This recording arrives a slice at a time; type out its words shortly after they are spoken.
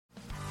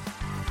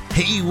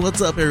Hey, what's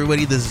up,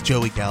 everybody? This is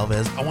Joey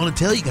Galvez. I want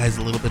to tell you guys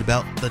a little bit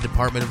about the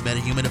Department of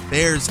Meta-Human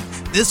Affairs.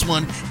 This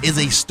one is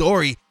a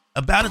story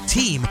about a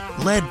team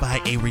led by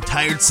a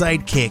retired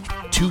sidekick,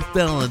 2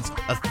 felons,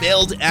 a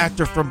failed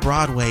actor from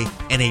Broadway,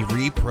 and a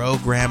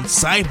reprogrammed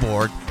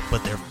cyborg.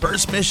 But their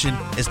first mission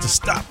is to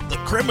stop the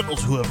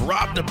criminals who have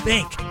robbed a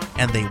bank,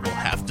 and they will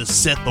have to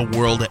set the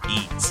world at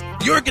ease.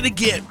 You're going to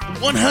get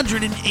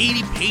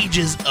 180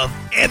 pages of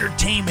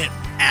entertainment,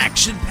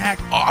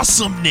 action-packed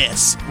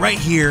awesomeness right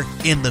here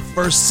in the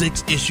first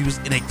 6 issues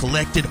in a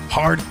collected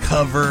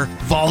hardcover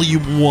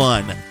volume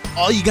 1.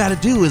 All you got to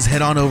do is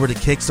head on over to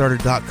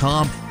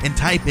Kickstarter.com and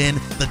type in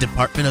the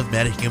Department of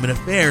Meta-Human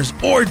Affairs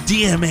or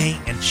DMA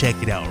and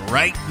check it out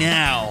right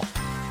now.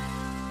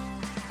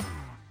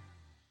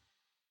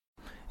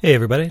 Hey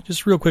everybody,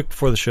 just real quick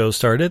before the show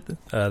started,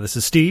 this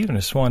is Steve, and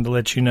I just wanted to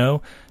let you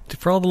know,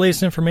 for all the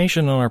latest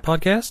information on our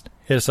podcast,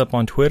 hit us up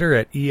on Twitter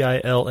at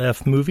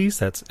EILF Movies,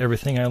 that's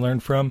everything I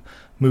learned from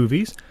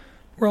movies.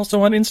 We're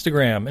also on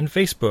Instagram and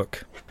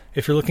Facebook.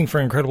 If you're looking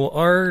for incredible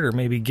art, or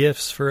maybe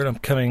gifts for an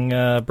upcoming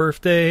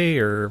birthday,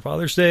 or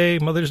Father's Day,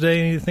 Mother's Day,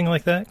 anything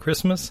like that,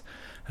 Christmas,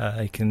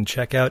 you can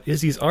check out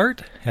Izzy's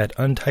art at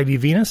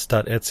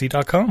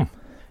untidyvenus.etsy.com.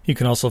 You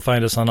can also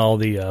find us on all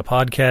the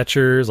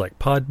podcatchers like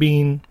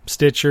Podbean,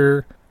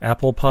 Stitcher,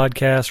 Apple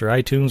Podcasts, or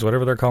iTunes,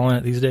 whatever they're calling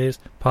it these days,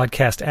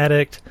 Podcast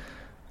Addict.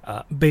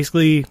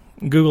 Basically,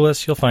 Google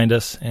us, you'll find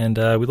us, and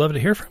we'd love to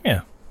hear from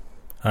you.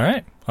 All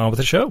right, on with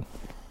the show.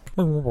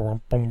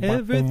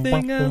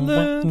 Everything I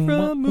learned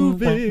from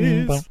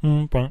movies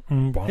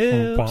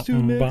helps to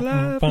make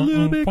life a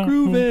little bit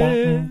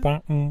groovy.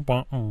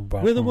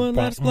 With a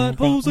one-liner plot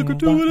holes and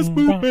gratuitous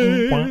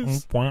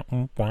movies,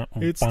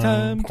 it's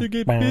time to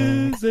get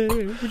busy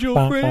with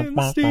your friend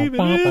Steve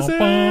and Izzy.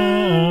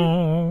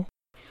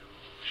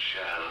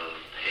 Shall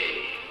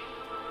pay,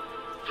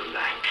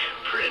 Black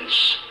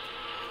Prince.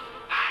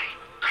 I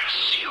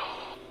curse you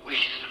with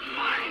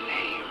my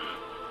name.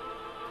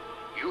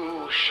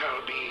 You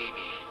shall be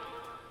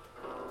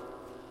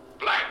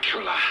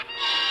Blackula.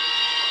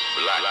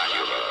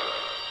 Blackula.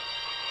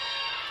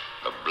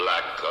 The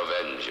Black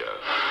Avenger.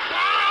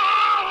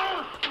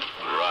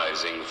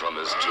 Rising from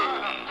his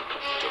tomb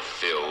to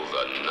fill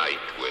the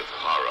night with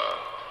horror.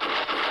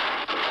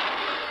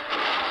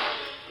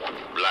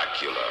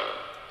 Blackula.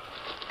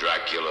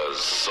 Dracula's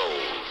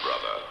soul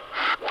brother.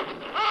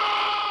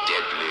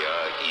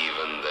 Deadlier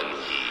even than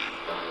he.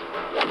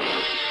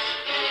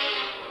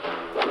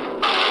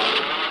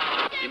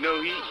 You know,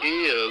 he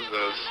is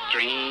a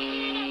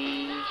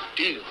strange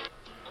dude.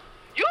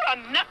 You're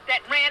the nut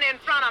that ran in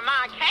front of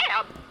my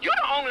cab. You're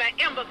the only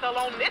imbecile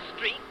on this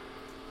street.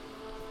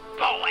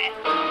 Boy.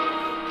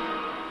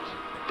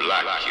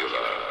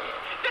 Blackula.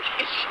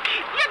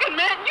 Look at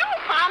man, you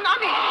found,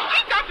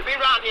 he's got to be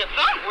around here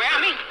somewhere.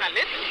 Now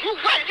listen,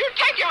 you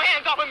take your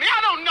hands off of me.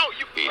 I don't know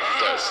you. He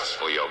thirsts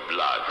for your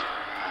blood.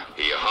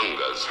 He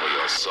hungers for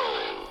your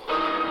soul.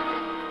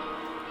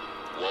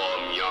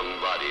 Warm young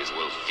bodies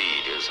will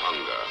feed his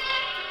hunger.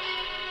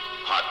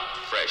 Hot,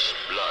 fresh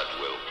blood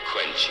will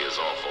quench his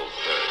awful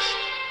thirst.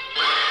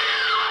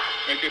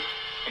 Make it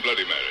a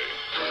Bloody Mary.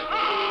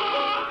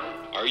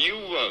 Are you,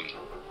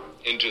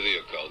 into the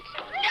occult?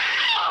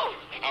 No!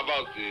 How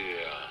about the,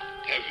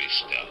 heavy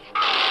stuff?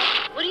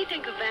 What do you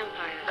think of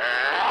vampires?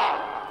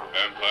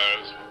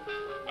 Vampires?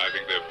 I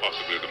think they're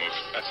possibly the most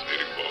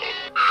fascinating of all.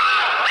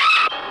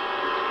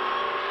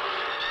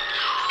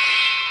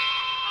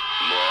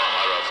 More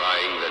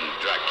horrifying than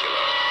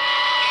Dracula.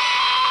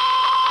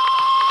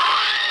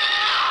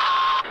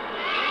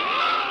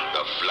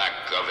 The Black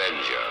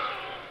Avenger.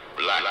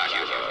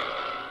 Blackula.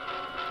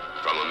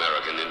 From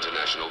American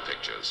International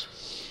Pictures.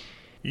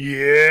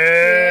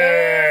 Yeah!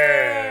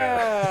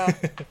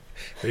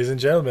 Ladies and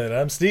gentlemen,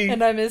 I'm Steve.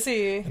 And I'm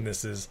Izzy. And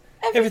this is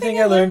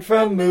Everything I Learned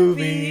from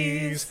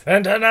Movies.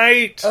 And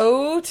tonight,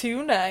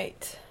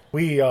 tonight,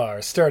 we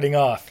are starting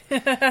off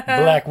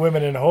Black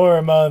Women in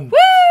Horror Month.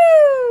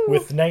 Woo!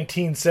 With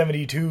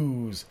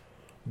 1972's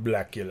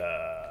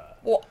Blackula.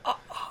 Well,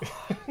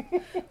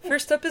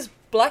 first up is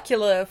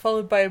Blackula,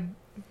 followed by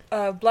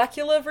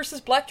Blackula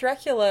versus Black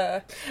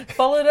Dracula,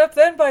 followed up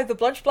then by The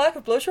Blanche Black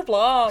of Blocher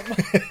Blom.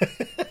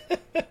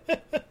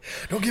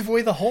 Don't give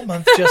away the whole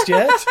month just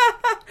yet.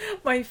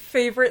 My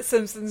favorite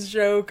Simpsons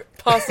joke,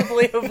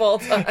 possibly of all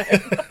time.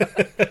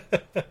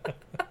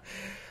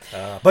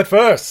 But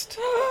first,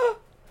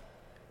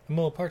 I'm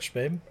a little parched,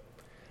 babe.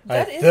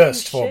 That I is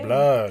thirst a for shame.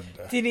 blood.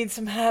 Do you need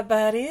some hot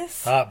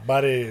bodies? Hot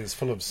bodies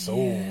full of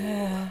soul.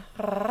 Yeah.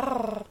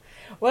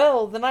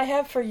 Well, then I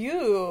have for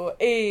you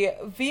a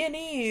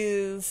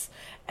Viennese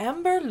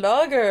Amber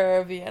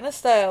Lager, Vienna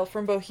style,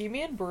 from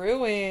Bohemian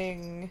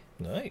Brewing.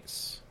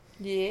 Nice.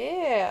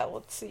 Yeah,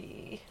 let's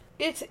see.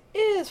 It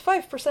is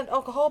 5%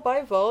 alcohol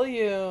by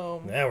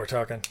volume. Now we're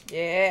talking.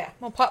 Yeah. I'm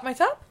gonna pop my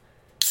top.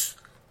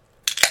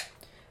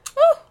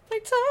 Oh, my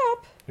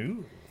top.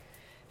 Ooh.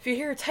 If you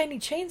hear tiny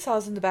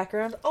chainsaws in the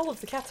background, all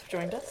of the cats have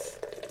joined us.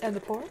 And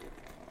the pour.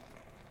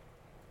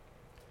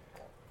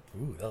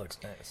 Ooh, that looks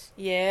nice.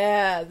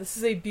 Yeah, this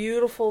is a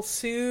beautiful,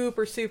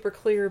 super, super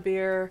clear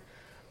beer.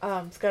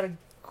 It's got a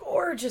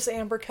gorgeous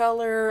amber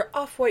color,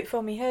 off-white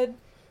foamy head,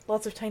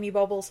 lots of tiny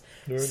bubbles,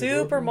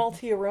 super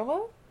malty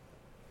aroma.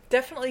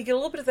 Definitely get a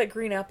little bit of that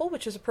green apple,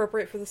 which is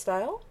appropriate for the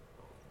style.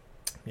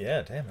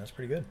 Yeah, damn, that's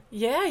pretty good.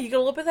 Yeah, you get a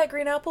little bit of that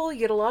green apple, you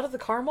get a lot of the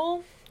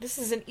caramel. This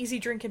is an easy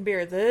drinking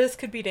beer. This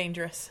could be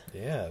dangerous.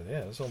 Yeah,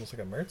 it's almost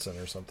like a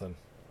Märzen or something.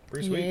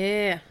 Pretty sweet.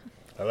 Yeah.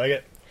 I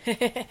like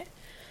it.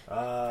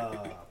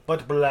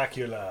 But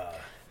Blackula.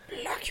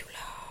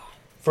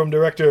 From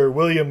director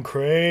William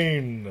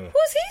Crane.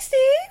 Who's he,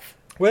 Steve?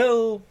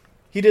 Well,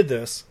 he did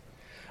this.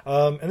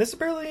 And this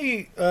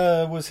apparently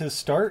was his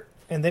start.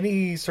 And then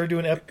he started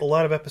doing a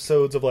lot of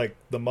episodes of like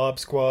The Mob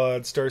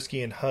Squad,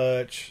 Starsky and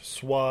Hutch,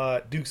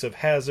 SWAT, Dukes of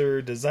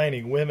Hazzard,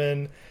 Designing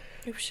Women.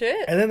 Oh,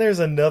 shit. And then there's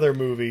another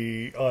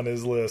movie on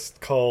his list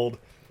called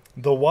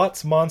The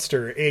Watts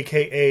Monster,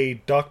 a.k.a.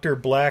 Dr.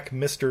 Black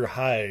Mr.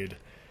 Hyde.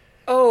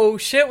 Oh,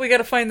 shit, we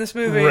gotta find this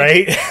movie.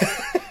 Right?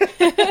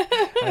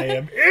 I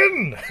am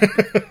in!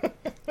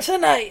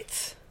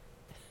 Tonight.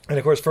 And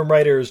of course, from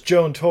writers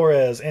Joan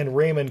Torres and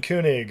Raymond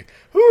Koenig.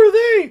 Who are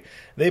they?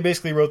 They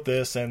basically wrote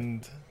this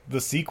and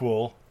the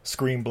sequel,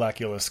 Scream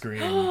Blackula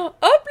Scream.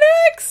 Up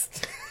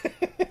next!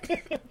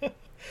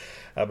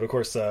 But of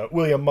course,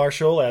 William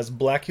Marshall as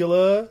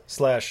Blackula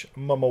 /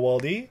 Mama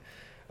Waldy.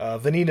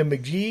 Vanina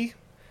McGee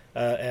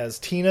as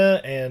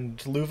Tina and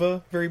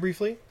Luva, very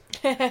briefly.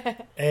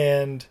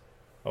 And,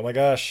 oh my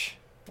gosh,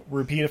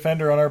 repeat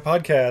offender on our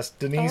podcast,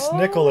 Denise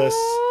Nicholas.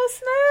 Oh,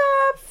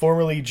 snap!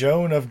 Formerly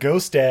Joan of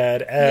Ghost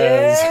Dad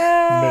as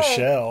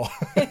Michelle.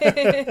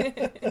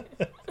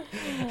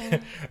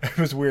 It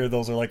was weird.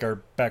 Those are like our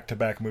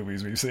back-to-back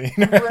movies we've seen.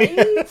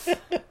 Right?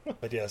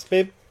 But yes,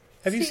 babe,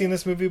 have you seen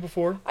this movie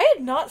before? I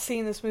had not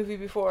seen this movie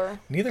before.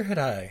 Neither had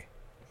I.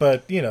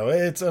 But you know,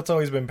 it's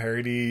always been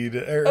parodied.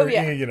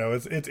 You know,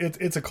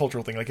 it's a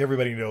cultural thing. Like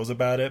everybody knows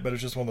about it, but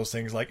it's just one of those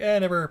things. Like,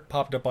 never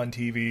popped up on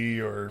TV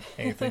or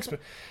anything.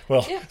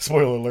 Well,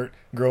 spoiler alert: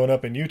 growing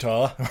up in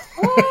Utah.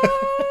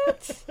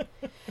 What?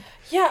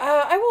 Yeah,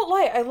 I won't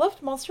lie. I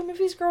loved monster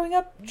movies growing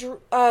up.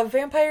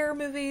 Vampire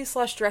movies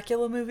 /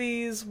 Dracula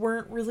movies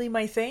weren't really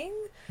my thing.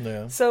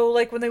 Yeah. So,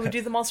 like, when they would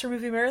do the monster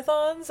movie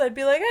marathons, I'd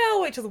be like,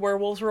 I'll wait till the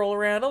werewolves roll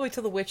around. I'll wait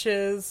till the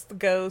witches, the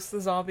ghosts,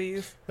 the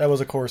zombies. That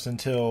was, of course,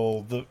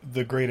 until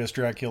the greatest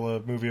Dracula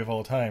movie of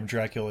all time,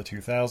 Dracula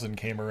 2000,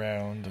 came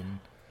around. And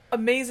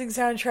amazing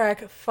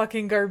soundtrack,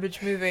 fucking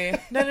garbage movie.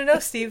 No,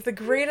 Steve. The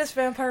greatest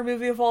vampire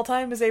movie of all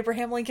time is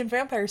Abraham Lincoln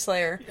Vampire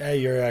Slayer. Yeah,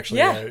 you're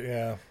actually right,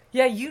 yeah.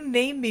 Yeah, you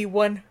name me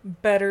one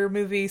better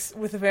movie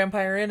with a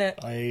vampire in it.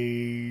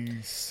 I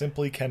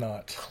simply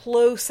cannot.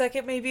 Close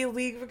second, maybe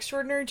League of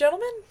Extraordinary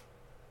Gentlemen?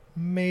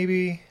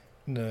 Maybe.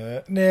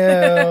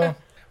 No.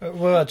 What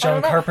about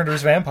John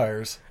Carpenter's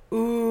Vampires?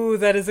 Ooh,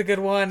 that is a good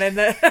one. And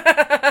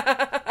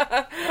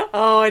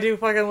oh, I do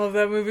fucking love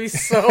that movie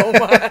so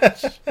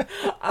much.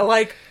 I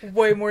like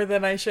way more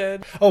than I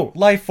should. Oh,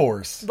 Life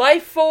Force.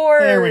 Life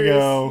Force! There we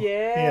go.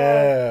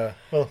 Yeah.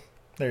 Well,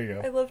 there you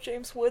go. I love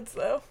James Woods,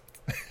 though.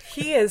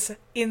 He is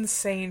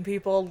insane,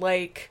 people.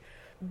 Like,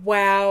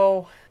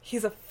 wow.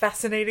 He's a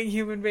fascinating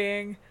human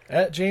being.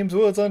 At James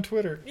Woods on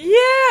Twitter. Yeah!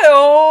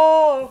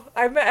 Oh!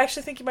 I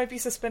actually think he might be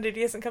suspended.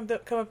 He hasn't come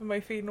up in my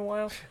feed in a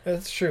while.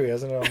 That's true. He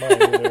hasn't on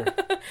mine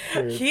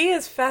either. He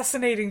is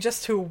fascinating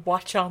just to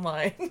watch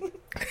online.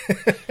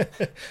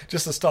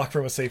 Just to stalk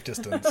from a safe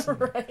distance.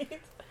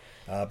 Right.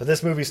 But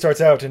this movie starts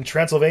out in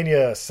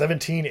Transylvania,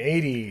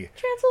 1780.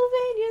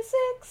 Transylvania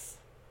 6,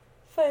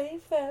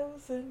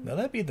 5,000. Now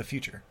that'd be the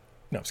future.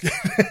 No, I'm just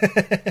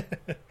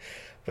kidding.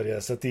 But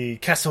yes, at the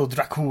Castle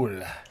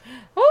Dracul.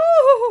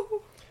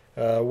 Oh!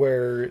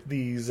 Where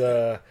these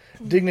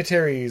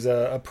dignitaries,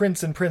 a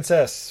prince and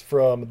princess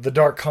from the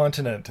Dark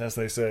Continent, as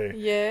they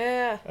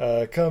say,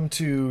 come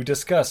to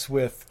discuss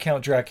with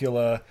Count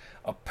Dracula.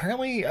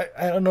 Apparently,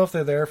 I don't know if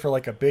they're there for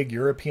like a big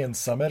European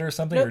summit or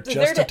something, or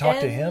just to talk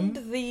to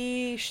him.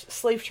 The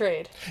slave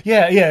trade.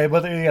 Yeah,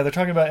 but they're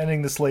talking about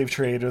ending the slave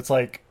trade. It's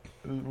like,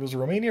 was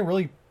Romania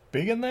really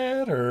big in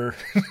that, or?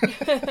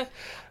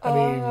 I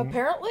mean,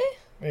 apparently.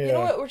 Yeah. You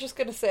know what? We're just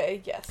going to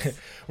say yes.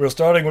 We're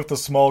starting with the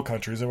small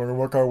countries, and we're going to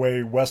work our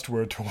way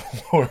westward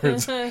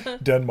towards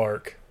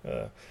Denmark.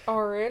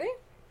 Already?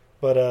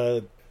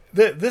 But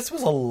this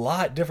was a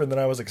lot different than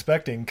I was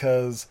expecting,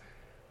 because,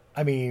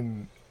 I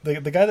mean,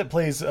 the guy that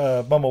plays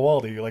Mama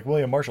Waldy, like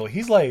William Marshall,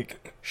 he's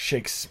like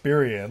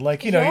Shakespearean.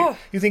 Like, you know,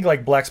 you think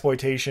like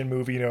blaxploitation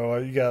movie, you know,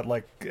 you got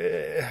like,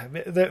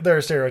 there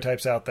are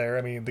stereotypes out there.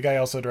 I mean, the guy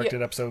also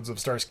directed episodes of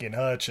Starsky and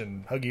Hutch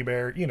and Huggy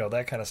Bear, you know,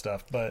 that kind of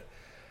stuff, but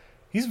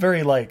he's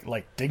very,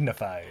 like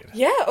dignified.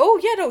 Yeah. Oh,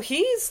 yeah, no,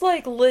 he's,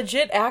 like,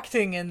 legit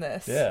acting in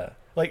this. Yeah.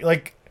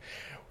 Like,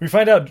 we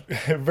find out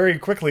very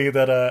quickly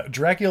that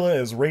Dracula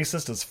is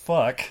racist as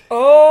fuck.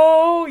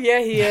 Oh, yeah,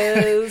 he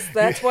is.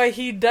 That's why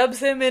he dubs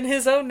him in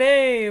his own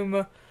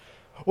name.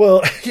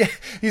 Well, yeah,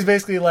 he's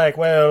basically like,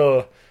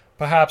 well,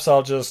 perhaps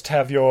I'll just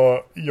have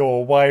your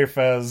wife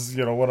as,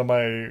 you know, one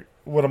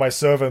of my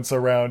servants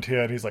around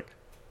here. And he's like,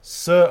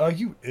 Sir, are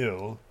you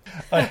ill?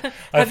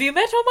 Have you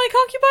met all my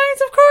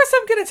concubines? Of course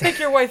I'm going to take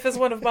your wife as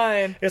one of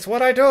mine. It's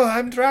what I do.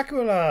 I'm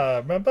Dracula,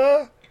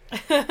 remember?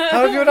 How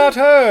have you not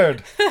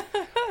heard?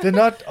 Did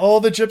not all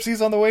the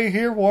gypsies on the way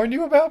here warn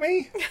you about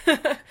me?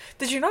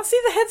 Did you not see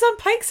the heads on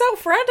pikes out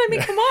front? I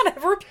mean, come on, I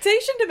have a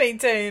reputation to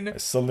maintain. I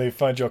suddenly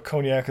find your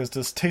cognac as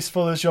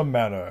distasteful as your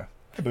manner.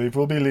 I believe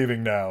we'll be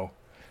leaving now.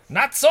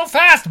 Not so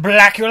fast,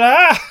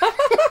 Blackula!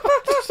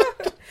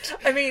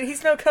 I mean,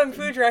 he's no Kung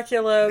Fu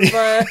Dracula,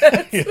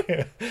 but...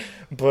 Yeah.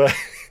 But,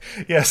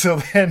 yeah,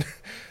 so then,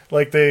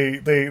 like,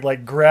 they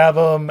like, grab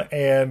him,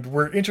 and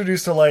we're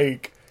introduced to,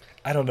 like,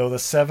 I don't know, the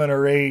 7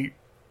 or 8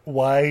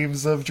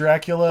 wives of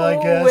Dracula,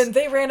 I guess. And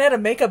they ran out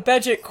of makeup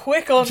budget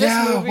quick on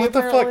this movie, what the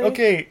apparently. fuck?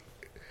 Okay.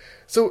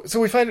 So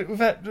we've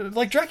had,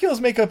 like,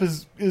 Dracula's makeup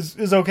is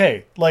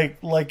okay. Like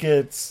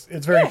it's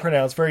very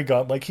pronounced, very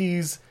gaunt. Like,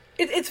 he's...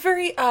 It's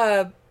very,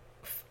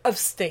 of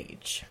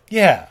stage.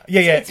 Yeah.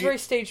 It's very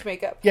stage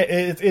makeup. Yeah,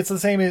 it's the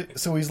same.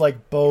 So he's,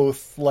 like,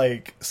 both,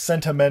 like,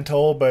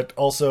 sentimental, but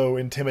also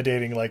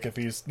intimidating, like, if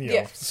he's,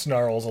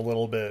 snarls a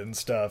little bit and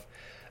stuff.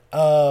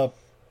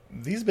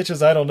 These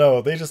bitches, I don't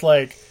know. They just,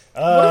 like...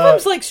 One of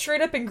them's, like,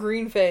 straight up in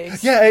green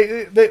face.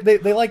 Yeah,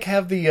 they like,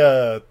 have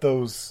the,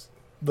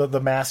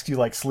 the mask you,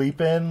 like, sleep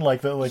in,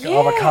 like the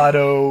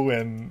avocado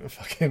and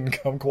fucking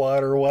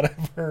kumquat or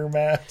whatever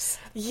mask.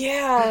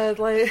 Yeah,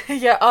 like,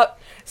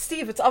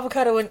 Steve, it's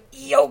avocado and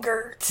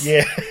yogurt.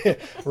 Yeah,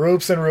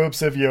 ropes and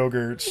ropes of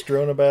yogurt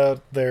strewn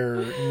about their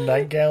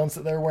nightgowns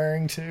that they're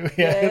wearing too.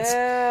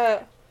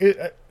 Yeah.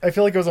 I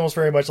feel like it was almost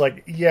very much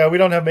like, yeah, we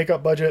don't have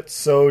makeup budget,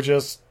 so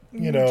just,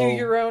 you know, do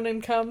your own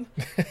income.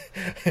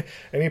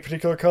 Any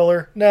particular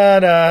color?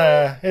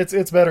 Nah.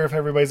 It's better if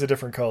everybody's a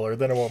different color.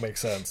 Then it won't make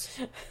sense.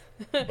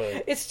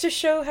 But it's to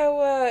show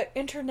how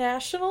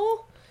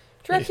international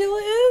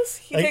Dracula is.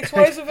 He takes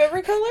wives of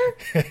every color.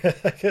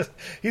 I guess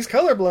he's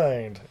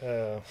colorblind.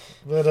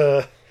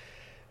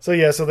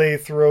 So they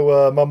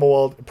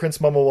throw Prince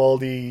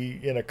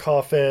Mamawaldi in a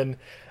coffin.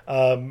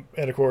 And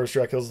of course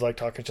Dracula's like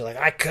talking to, like,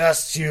 I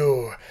curse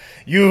you.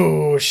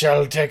 You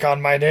shall take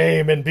on my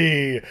name and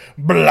be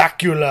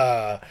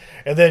Blackula.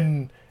 And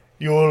then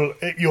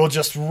you'll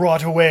just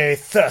rot away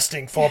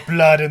thirsting for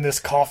blood in this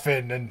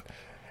coffin and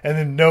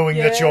then knowing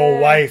that your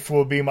wife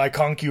will be my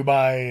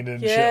concubine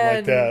and shit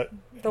like that.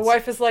 The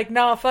wife is like,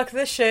 nah, fuck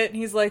this shit. And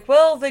he's like,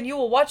 well, then you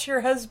will watch your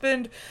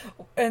husband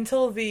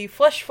until the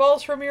flesh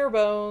falls from your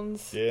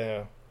bones.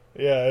 Yeah.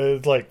 Yeah,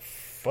 it's like,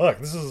 fuck,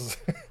 this is...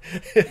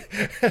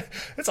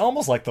 It's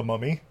almost like the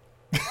Mummy.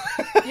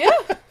 Yeah.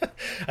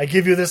 I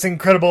give you this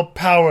incredible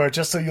power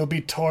just so you'll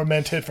be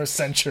tormented for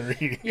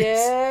centuries.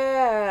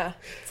 Yeah.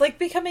 It's like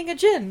becoming a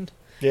djinn.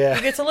 Yeah.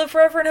 You get to live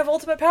forever and have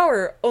ultimate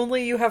power.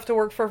 Only you have to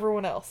work for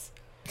everyone else.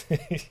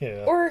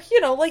 Yeah. Or,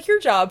 like your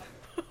job.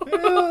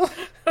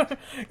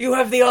 You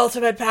have the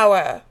ultimate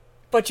power,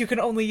 but you can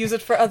only use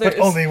it for others. But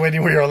only when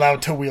you are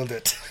allowed to wield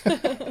it. You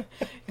can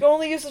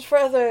only use it for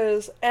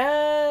others,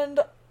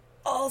 and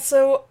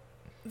also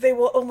they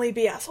will only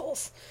be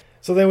assholes.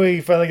 So then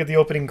we finally get the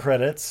opening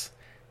credits.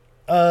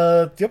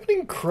 The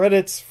opening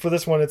credits for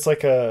this one, it's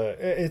like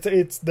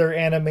they're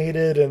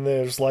animated, and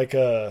there's like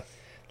a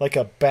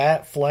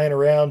bat flying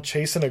around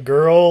chasing a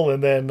girl,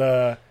 and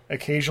then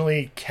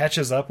occasionally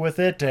catches up with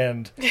it,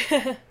 and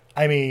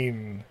I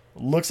mean,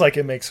 looks like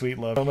it makes sweet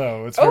love. I don't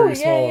know. It's very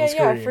small on the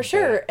screen. Yeah, for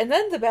sure. And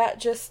then the bat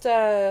just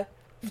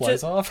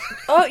flies off.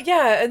 Oh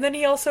yeah, and then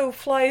he also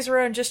flies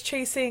around just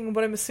chasing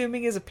what I'm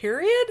assuming is a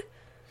period.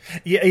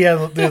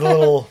 Yeah, the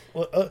little,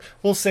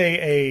 we'll say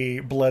a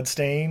blood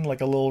stain,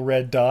 like a little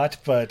red dot,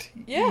 but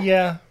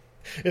yeah,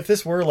 if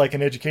this were like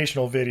an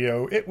educational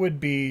video, it would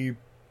be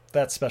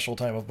that special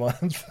time of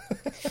month.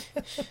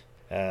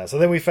 So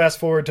then we fast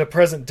forward to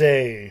present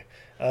day,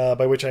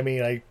 by which I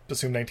mean, I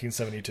assume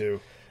 1972.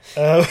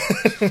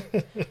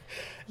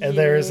 And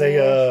there's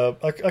a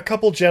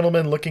couple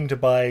gentlemen looking to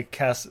buy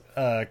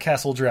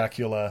Castle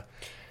Dracula.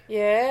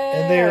 Yeah.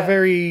 And they are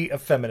very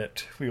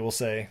effeminate, we will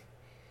say.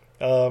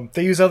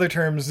 They use other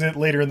terms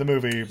later in the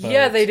movie. But,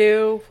 yeah, they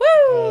do.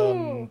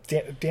 Woo!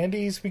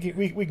 Dandies? We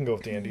can go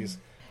with dandies.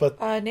 But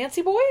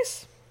Nancy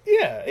boys?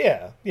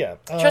 Yeah.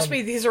 Trust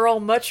me, these are all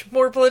much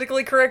more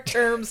politically correct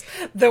terms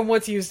than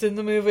what's used in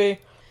the movie.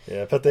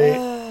 Yeah, but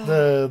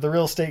the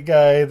real estate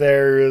guy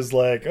there is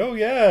like, oh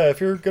yeah, if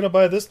you're gonna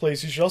buy this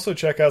place, you should also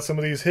check out some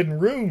of these hidden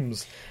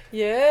rooms.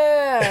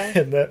 Yeah.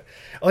 And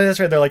that's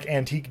right, they're like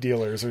antique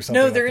dealers or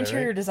something. No, they're like that,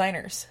 interior right?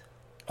 designers.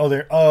 Oh,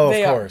 They of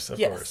are.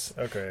 course.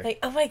 Okay. Like,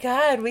 oh my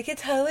god, we could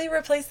totally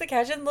replace the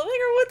couch in the living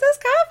room with this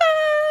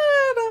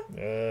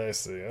coffin. I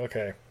see.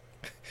 Okay.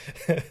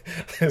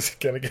 It's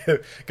gonna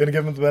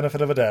give them the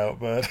benefit of a doubt,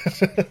 but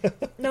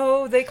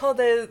no, they call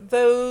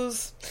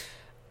those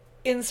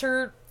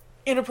insert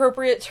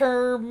inappropriate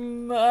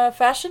term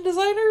fashion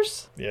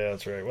designers. Yeah,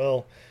 that's right.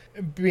 Well,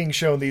 being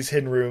shown these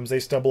hidden rooms, they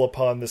stumble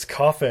upon this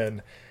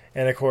coffin,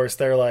 and of course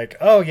they're like,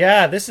 "Oh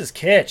yeah, this is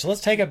kitsch.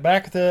 Let's take it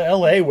back to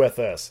L.A. with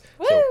us."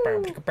 Woo!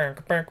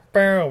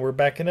 So we're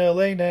back in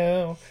L.A.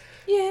 now.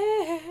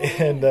 Yeah.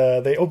 And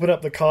they open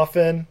up the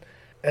coffin,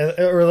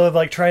 or they're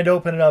like trying to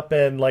open it up,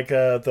 and like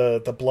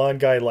the blonde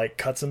guy like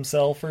cuts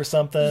himself or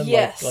something.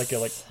 Yes.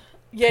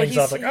 Yeah, clings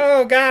off like,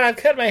 oh god, I've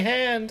cut my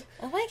hand.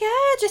 Oh my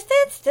god, just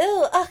stand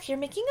still. Ugh, you're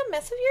making a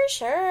mess of your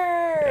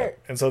shirt. Yeah.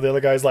 And so the other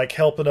guy's like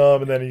helping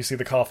him, and then you see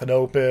the coffin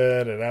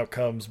open, and out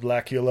comes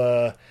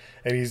Blackula,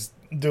 and he's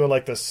doing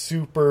like the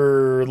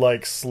super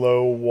like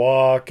slow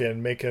walk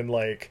and making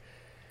like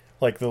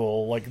the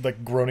little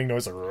like groaning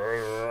noise, and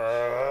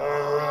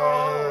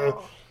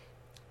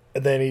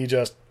then he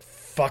just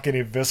fucking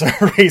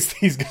eviscerates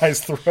these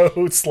guys'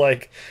 throats.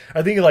 Like,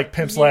 I think he like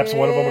pimp slaps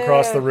one of them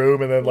across the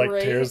room, and then like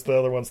tears the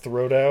other one's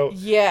throat out.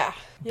 Yeah.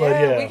 But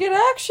yeah, we get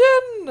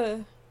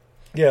action.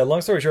 Yeah, long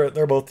story short,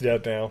 they're both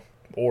dead now,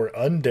 or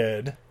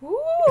undead.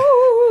 Ooh.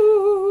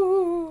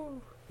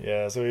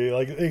 Yeah, so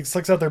he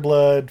sucks out their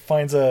blood,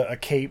 finds a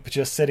cape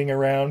just sitting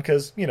around,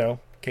 because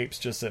cape's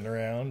just sitting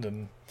around,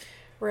 and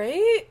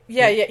right.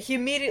 Yeah. He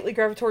immediately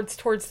gravitates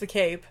towards the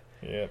cape.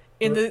 Yeah.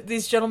 In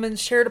these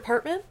gentlemen's shared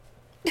apartment.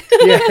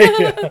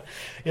 Yeah.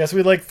 So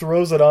he like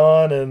throws it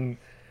on, and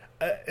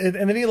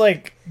then he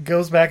like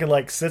goes back and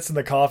like sits in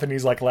the coffin. And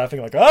he's like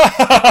laughing like and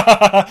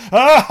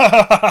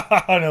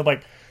I'm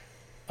like,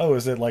 oh,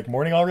 is it like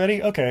morning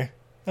already? Okay,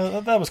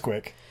 that was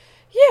quick.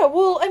 Yeah,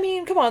 well, I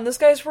mean, come on, those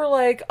guys were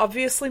like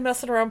obviously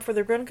messing around before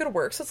they're going to go to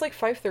work, so it's like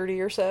 5:30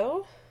 or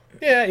so.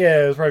 Yeah,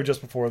 it was probably just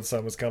before the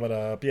sun was coming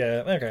up.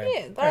 Yeah, okay.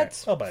 Yeah,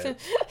 that's. Right, I'll buy it.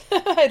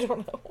 I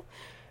don't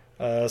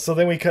know. So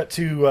then we cut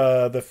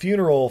to the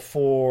funeral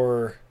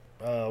for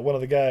one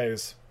of the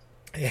guys,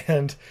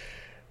 and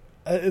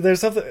there's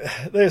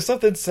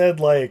something said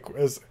like,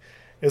 is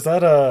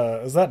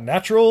that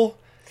natural?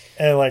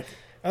 And like,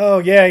 oh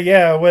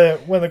yeah,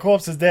 when the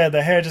corpse is dead,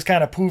 the hair just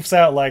kind of poofs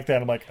out like that.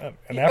 I'm like,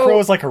 an afro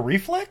is like a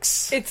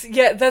reflex?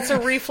 That's a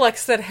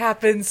reflex that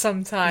happens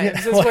sometimes.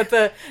 Yeah, That's what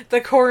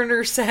the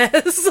coroner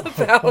says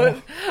about.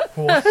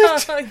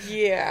 What?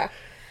 Yeah,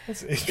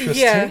 that's interesting.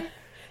 Yeah,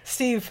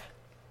 Steve,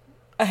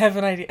 I have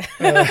an idea.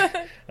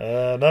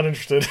 Not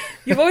interested.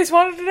 You've always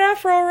wanted an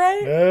afro,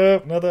 right?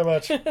 Nope, not that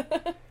much.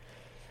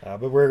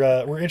 But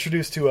we're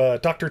introduced to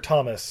Dr.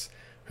 Thomas,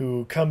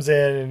 who comes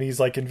in and he's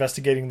like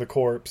investigating the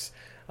corpse,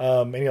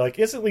 and he like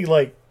instantly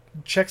like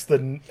checks the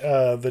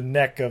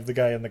neck of the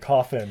guy in the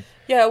coffin.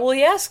 Yeah, well,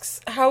 he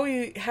asks how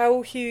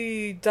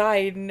he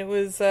died, and it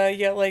was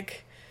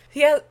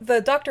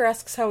the doctor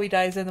asks how he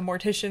dies, and the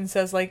mortician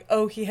says like,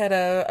 oh, he had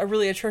a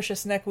really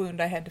atrocious neck wound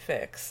I had to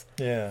fix.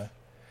 Yeah.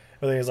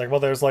 But then he's like, well,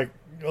 there's like,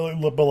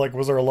 but like,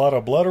 was there a lot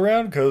of blood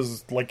around?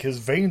 Because like his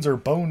veins are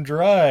bone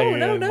dry. Oh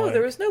no, like,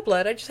 there was no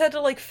blood. I just had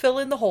to like fill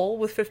in the hole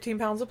with 15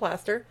 pounds of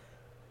plaster.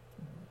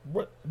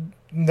 What?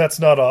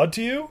 That's not odd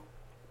to you?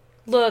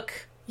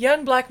 Look,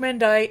 young black men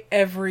die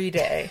every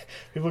day.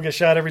 People get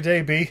shot every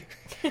day, B.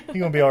 You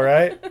gonna be all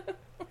right?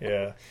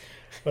 Yeah.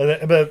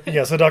 But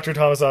yeah. So Dr.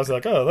 Thomas is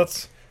like, oh,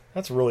 that's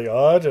really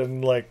odd,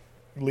 and like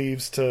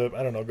leaves to,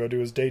 I don't know, go do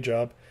his day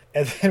job,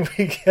 and then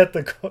we get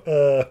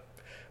the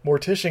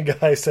mortician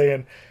guy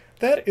saying,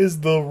 that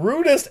is the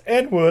rudest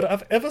N-word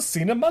I've ever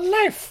seen in my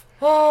life.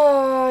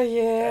 Oh,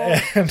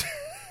 yeah. And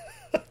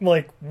I'm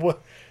like,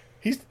 what?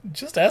 He's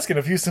just asking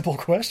a few simple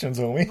questions,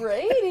 homie.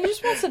 Right? He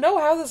just wants to know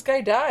how this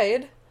guy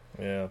died.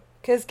 Yeah.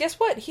 Because guess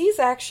what? He's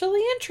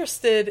actually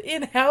interested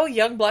in how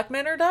young black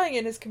men are dying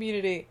in his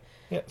community.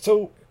 Yeah,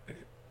 so,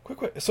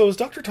 quick. So is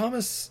Dr.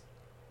 Thomas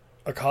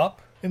a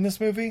cop in this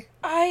movie?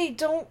 I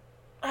don't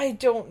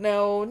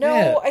know. No,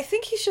 yeah. I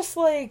think he's just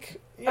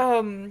like,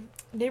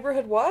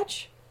 neighborhood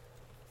watch?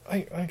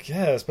 I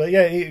guess, but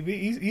yeah,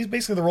 he's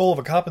basically the role of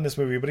a cop in this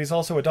movie, but he's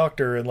also a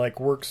doctor and like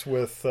works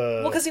with.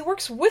 Well, because he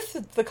works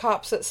with the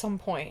cops at some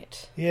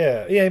point.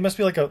 Yeah, he must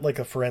be like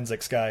a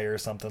forensics guy or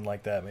something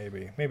like that.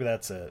 Maybe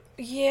that's it.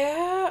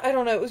 Yeah, I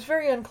don't know. It was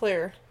very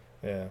unclear.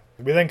 Yeah,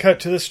 we then cut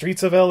to the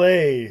streets of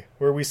L.A.,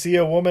 where we see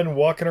a woman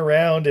walking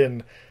around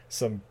in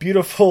some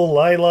beautiful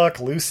lilac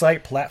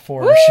lucite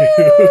platform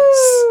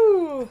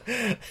shoes.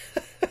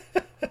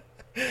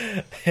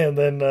 And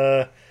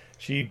then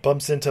she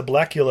bumps into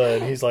Blackula,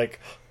 and he's like,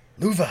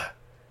 Luva,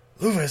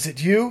 is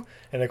it you?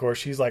 And of course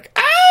she's like,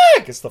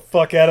 ah! Gets the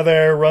fuck out of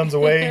there, runs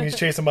away, and he's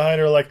chasing behind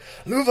her like,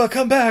 Luva,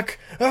 come back!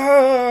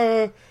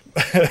 Ah!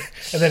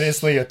 And then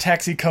instantly a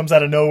taxi comes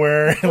out of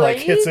nowhere and like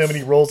hits him, and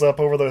he rolls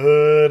up over the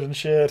hood and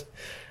shit.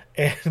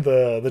 And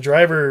the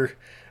driver,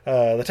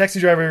 the taxi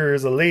driver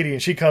is a lady,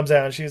 and she comes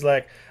out and she's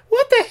like,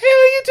 what the hell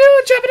are you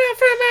doing jumping out in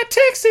front of my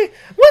taxi?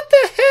 What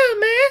the hell,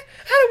 man?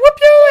 I'll whoop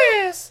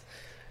your ass!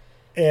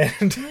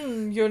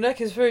 And your neck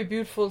is very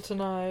beautiful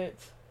tonight.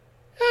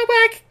 Oh,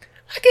 but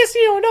I guess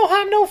you don't know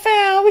I'm no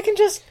foul. We can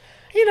just,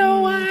 I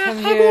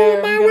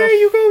go my way,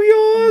 you go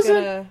yours.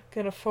 I'm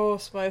gonna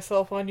force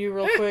myself on you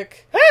real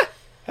quick.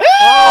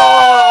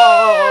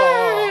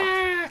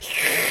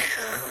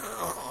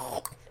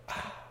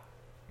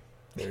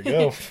 There you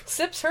go.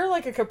 Sips her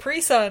like a Capri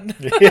Sun.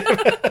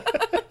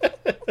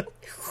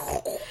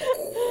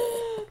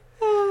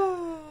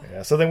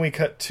 Yeah, so then we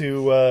cut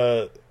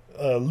to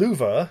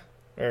Luva,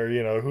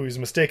 or, who's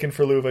mistaken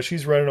for Luva.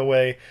 She's running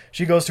away.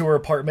 She goes to her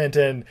apartment,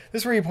 and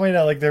this is where you pointed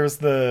out, like, there's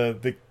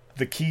the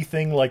key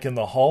thing, like, in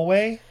the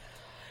hallway.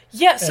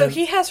 Yeah, so And-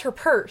 he has her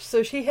purse.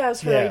 So she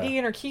has her Yeah. ID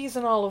and her keys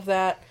and all of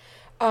that.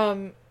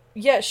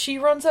 Yeah, she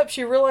runs up.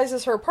 She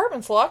realizes her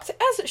apartment's locked,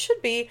 as it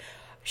should be.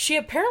 She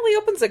apparently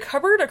opens a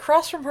cupboard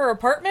across from her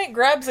apartment,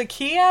 grabs a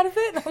key out of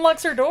it, and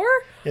unlocks her door.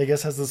 Yeah, I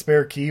guess has the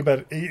spare key,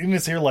 but you didn't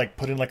see her like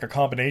put in like a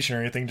combination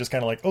or anything. Just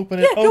kind of like open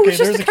it. Yeah, Okay, no, it was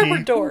just there's a a key.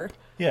 cupboard door.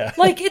 Yeah,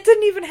 Like, it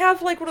didn't even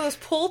have, like, one of those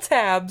pull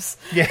tabs.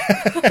 yeah.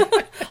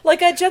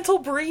 Like, a gentle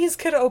breeze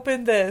could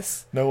open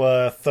this.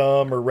 No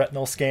thumb or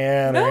retinal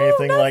scan No, or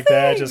anything like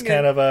that. Just nothing.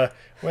 kind of a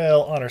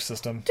honor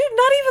system. Dude,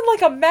 not even,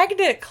 like, a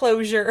magnet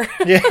closure.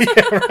 Yeah,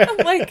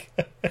 right. Like,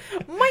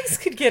 mice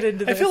could get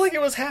into I this. feel like it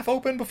was half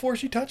open before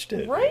she touched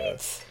it.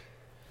 Right?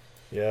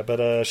 Yeah,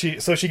 but she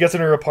gets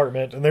in her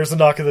apartment and there's a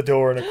knock at the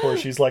door and of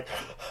course she's like,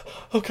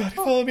 "Oh God,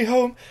 follow me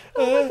home."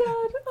 Oh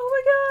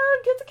my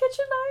god, get the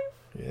kitchen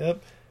knife.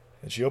 Yep.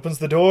 And she opens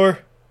the door,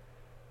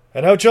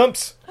 and out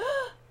jumps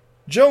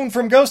Joan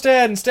from Ghost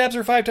Dad and stabs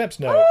her 5 times.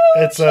 No,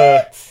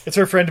 it's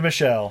her friend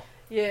Michelle.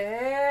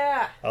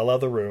 Yeah. I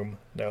love the room.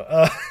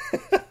 No.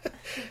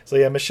 So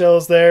yeah,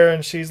 Michelle's there,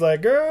 and she's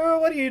like,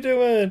 "Girl, what are you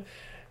doing?"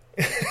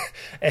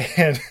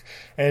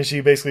 and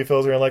she basically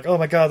fills her in like, "Oh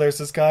my God, there's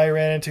this guy I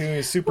ran into.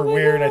 He's super Oh my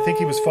weird. And I think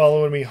he was God.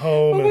 following me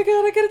home." Oh my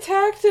god, I got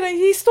attacked and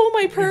he stole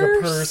my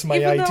purse. purse, my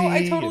even though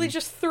ID, I totally and-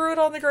 just threw it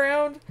on the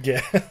ground.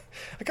 Yeah,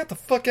 I got the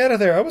fuck out of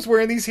there. I was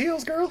wearing these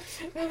heels, girl.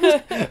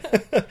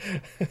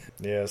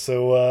 Yeah,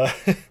 so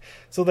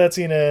so that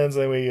scene ends,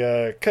 and we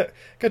cut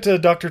to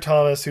Dr.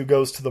 Thomas, who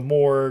goes to the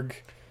morgue.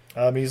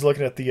 He's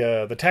looking at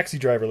the taxi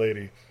driver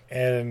lady,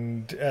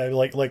 and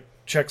like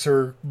checks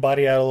her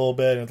body out a little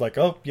bit, and it's like,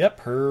 oh, yep,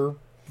 her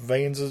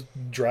veins as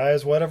dry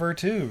as whatever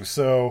too.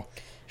 So,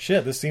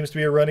 shit, this seems to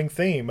be a running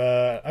theme.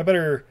 I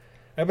better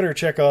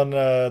check on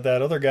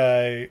that other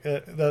guy,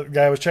 the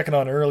guy I was checking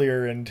on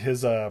earlier, and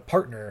his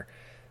partner.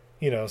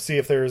 You know, see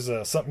if there's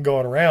something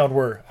going around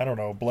where, I don't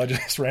know, blood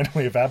just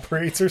randomly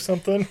evaporates or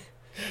something.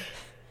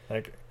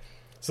 Like,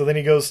 so then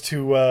he goes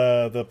to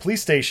the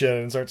police station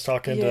and starts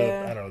talking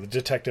to, I don't know, the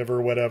detective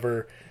or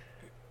whatever.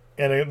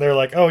 And they're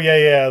like, "Oh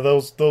yeah,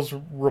 those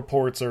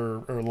reports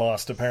are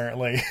lost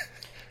apparently."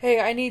 Hey,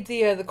 I need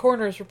the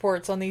coroner's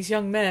reports on these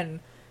young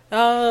men.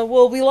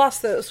 Well, we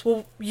lost those.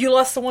 Well, you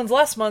lost the ones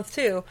last month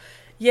too.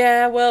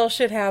 Yeah, well,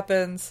 shit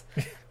happens.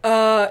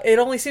 It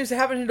only seems to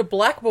happen to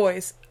black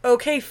boys.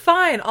 Okay,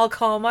 fine, I'll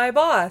call my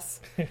boss.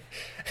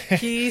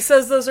 He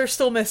says those are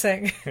still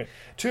missing.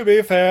 To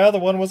be fair, the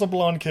one was a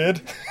blonde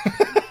kid,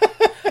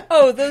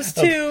 Oh, those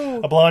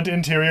two... a blonde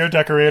interior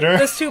decorator.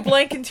 Those two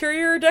blank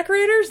interior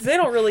decorators? They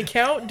don't really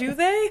count, do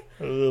they?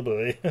 Oh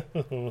boy.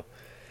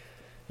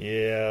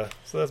 Yeah,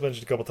 so that's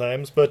mentioned a couple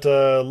times, but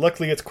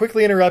luckily it's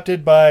quickly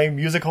interrupted by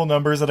musical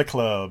numbers at a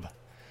club.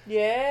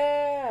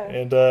 Yeah.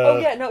 And oh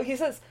yeah, no, he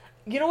says,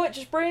 you know what,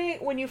 just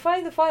when you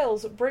find the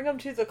files, bring them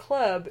to the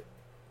club.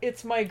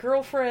 It's my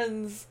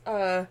girlfriend's,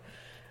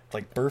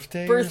 like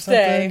birthday or birthday.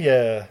 something?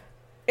 Yeah.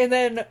 And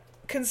then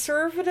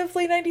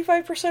conservatively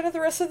 95% of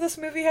the rest of this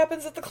movie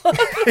happens at the club.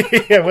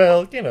 Yeah,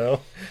 well, you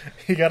know,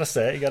 you gotta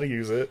say it, you gotta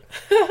use it.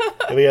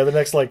 But yeah, the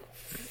next like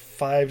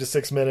 5 to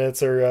 6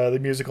 minutes are the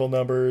musical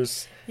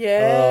numbers.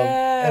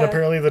 Yeah. And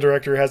apparently the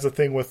director has a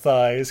thing with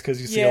thighs,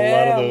 because you see a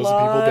lot of those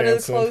people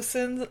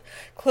dancing.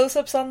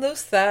 Close-ups on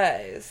those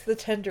thighs, the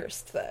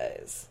tenderest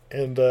thighs.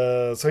 And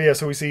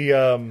so we see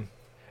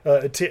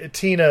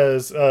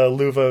Tina's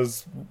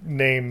Luva's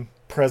name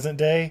present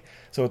day.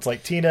 So it's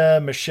like Tina,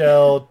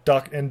 Michelle,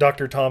 and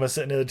Dr. Thomas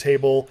sitting at the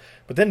table.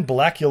 But then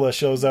Blackula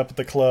shows up at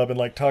the club and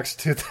like talks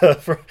to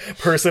the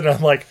person. And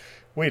I'm like,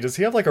 wait, does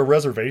he have like a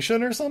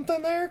reservation or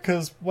something there?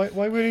 Because why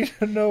would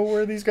he know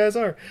where these guys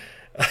are?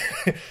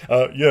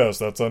 Yes,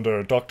 that's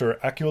under Dr.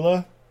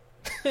 Acula.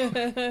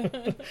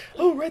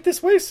 Oh, right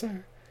this way,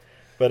 sir.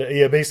 But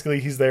yeah, basically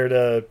he's there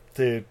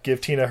to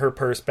give Tina her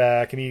purse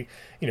back, and he,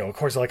 you know, of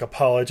course, like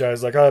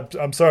apologize, like,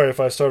 I'm sorry if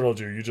I startled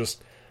you. You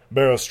just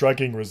bear a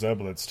striking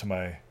resemblance to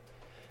my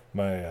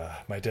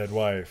dead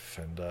wife,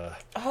 and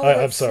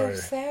I'm sorry.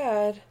 So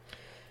sad.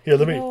 Here,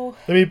 let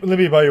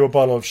me buy you a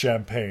bottle of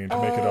champagne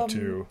to make it up to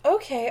you.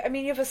 Okay, I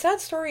mean, you have a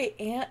sad story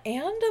and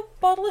a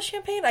bottle of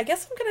champagne. I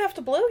guess I'm gonna have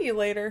to blow you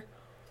later.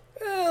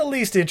 At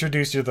least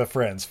introduce you to the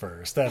friends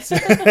first. That's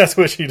that's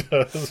what she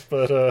does.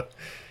 But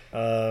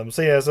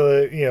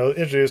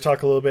introduce,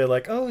 talk a little bit,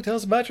 like, oh, tell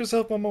us about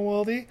yourself, Mama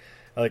Waldy.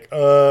 Like,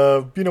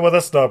 you know what?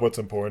 That's not what's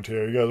important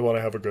here. You guys want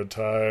to have a good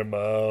time.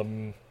 Oh,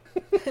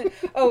 let me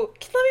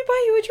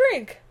buy you a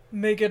drink.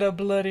 Make it a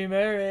Bloody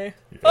Mary.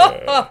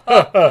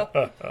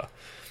 Yeah.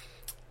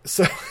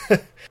 So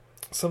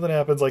something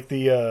happens, like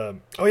the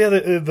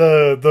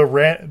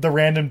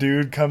random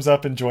dude comes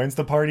up and joins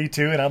the party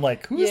too, and I'm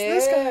like, who's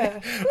this guy?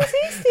 Who's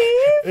he,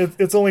 Steve?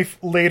 It's only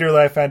later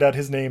that I found out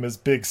his name is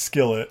Big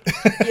Skillet.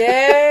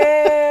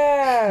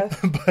 Yeah.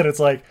 But it's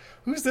like,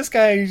 who's this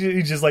guy?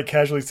 He just like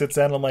casually sits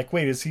down, and I'm like,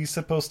 wait, is he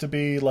supposed to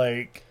be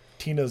like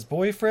Tina's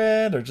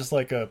boyfriend, or just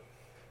like a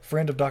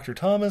friend of Dr.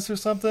 Thomas or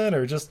something,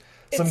 or just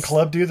some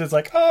club dude that's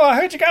like, oh, I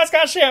heard you guys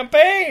got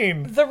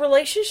champagne. The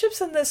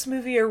relationships in this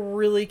movie are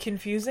really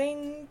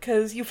confusing,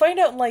 because you find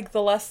out in like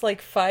the last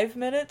like 5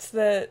 minutes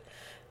that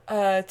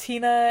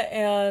Tina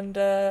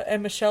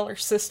and Michelle are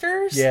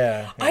sisters.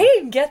 Yeah. I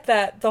didn't get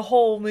that the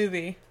whole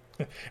movie.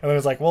 And then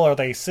it's like, well, are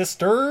they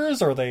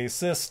sisters? Or are they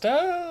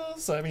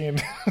sisters? I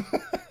mean,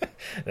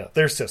 no,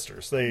 they're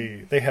sisters.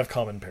 They have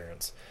common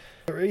parents.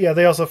 Yeah,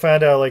 they also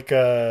found out, like,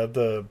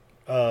 the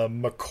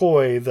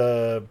McCoy,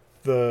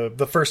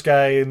 the first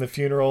guy in the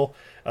funeral,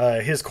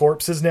 his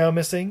corpse is now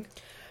missing.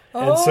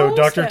 And so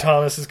Dr.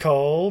 Thomas is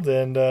called,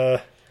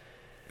 and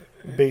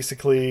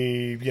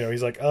basically,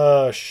 he's like,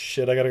 oh,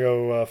 shit, I gotta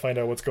go find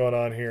out what's going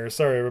on here.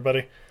 Sorry,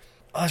 everybody.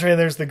 Oh, that's right,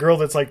 there's the girl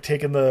that's, like,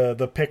 taking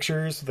the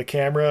pictures, the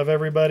camera of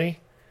everybody.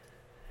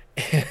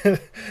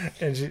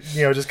 And she,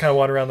 just kind of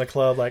wander around the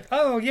club like,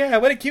 oh, yeah,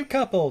 what a cute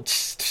couple.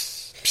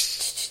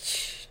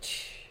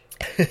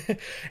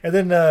 And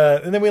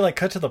then we, like,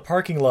 cut to the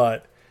parking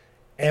lot.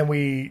 And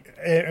we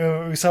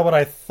saw what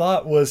I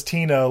thought was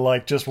Tina,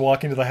 like, just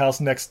walking to the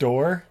house next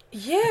door.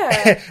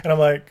 Yeah. And I'm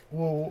like,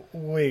 well,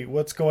 wait,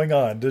 what's going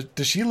on?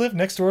 Does she live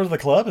next door to the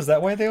club? Is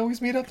that why they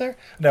always meet up there?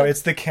 No,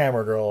 it's the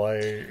camera girl.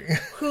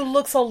 Who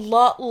looks a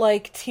lot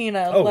like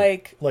Tina. Oh,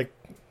 like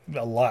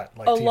a lot.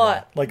 Like a Tina.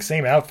 lot. Like,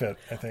 same outfit,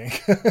 I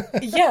think.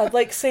 Yeah,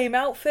 like, same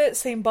outfit,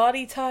 same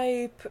body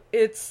type.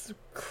 It's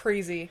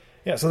crazy.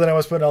 Yeah, so then I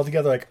was putting it all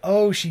together like,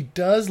 oh, she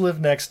does live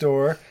next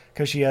door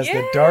because she has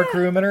the dark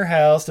room in her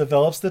house,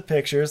 develops the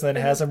pictures, and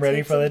then has them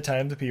ready for the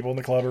time the people in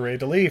the club are ready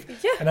to leave.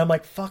 Yeah. And I'm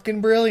like,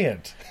 fucking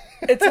brilliant.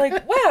 It's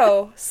like,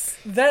 wow,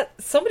 that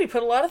somebody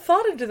put a lot of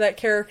thought into that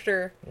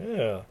character.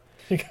 Yeah.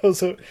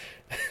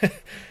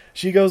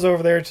 She goes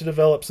over there to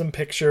develop some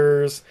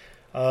pictures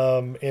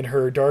in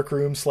her dark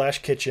room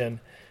 /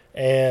 kitchen,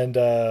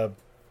 and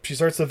she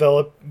starts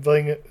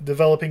developing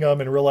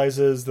them and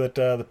realizes that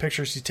the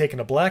picture she's taken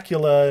of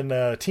Blackula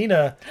and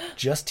Tina,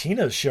 just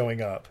Tina's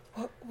showing up.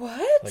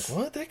 What? Like,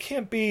 what? That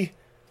can't be...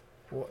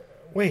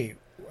 Wait,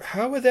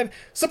 how would that...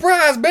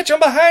 Surprise, bitch, I'm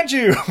behind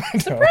you!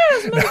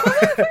 Surprise,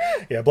 motherfucker!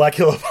 Yeah,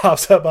 Blackula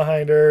pops up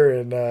behind her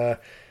and,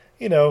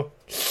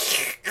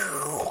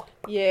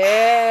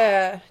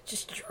 Yeah,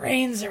 just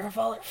drains her of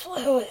all her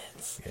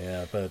fluids.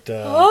 Yeah, but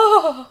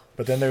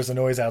then there's a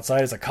noise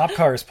outside as a cop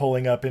car is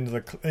pulling up into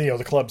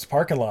the club's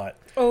parking lot.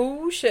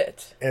 Oh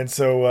shit! And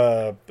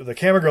so the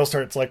camera girl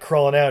starts like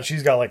crawling out.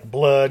 She's got like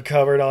blood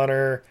covered on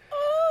her,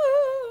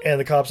 and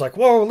the cop's like,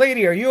 "Whoa,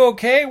 lady, are you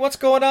okay? What's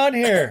going on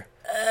here?"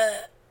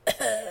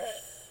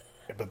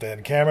 But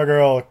then camera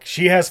girl,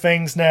 she has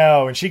fangs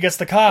now, and she gets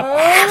the cop.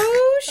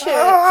 Oh shit!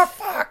 Oh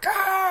fuck!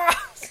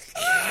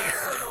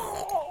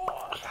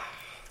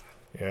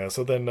 Yeah,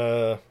 so then,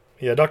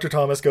 Dr.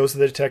 Thomas goes to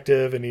the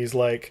detective, and he's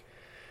like,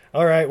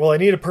 all right, well, I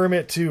need a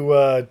permit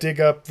to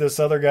dig up this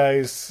other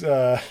guy's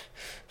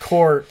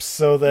corpse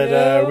so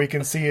that we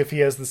can see if he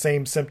has the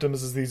same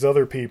symptoms as these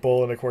other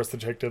people. And, of course, the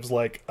detective's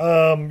like,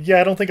 I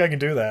don't think I can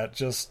do that,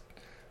 just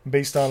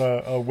based on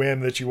a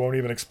whim that you won't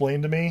even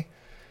explain to me.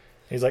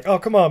 He's like, oh,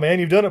 come on, man,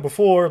 you've done it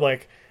before.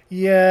 Like,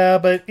 yeah,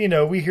 but,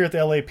 we here at the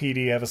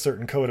LAPD have a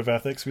certain code of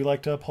ethics we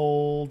like to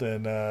uphold,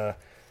 and...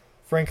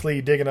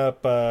 frankly, digging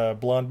up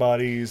blonde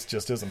bodies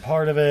just isn't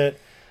part of it.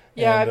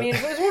 Yeah, and, I mean,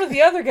 if it was one of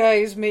the other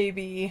guys,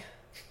 maybe.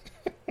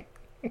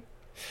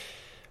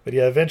 But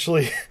yeah,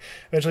 eventually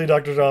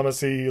Dr. Thomas,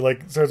 he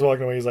starts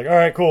walking away. He's like, all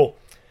right, cool.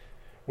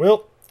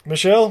 Well,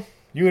 Michelle,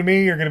 you and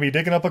me are going to be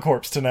digging up a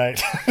corpse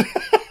tonight.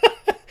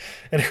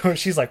 And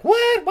she's like,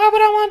 what? Why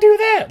would I want to do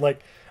that?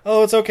 Like,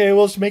 oh, it's okay.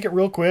 We'll just make it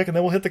real quick, and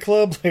then we'll hit the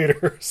club later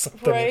or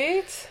something.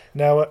 Right?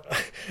 Now,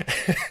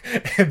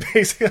 and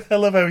basically, I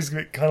love how he's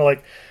kind of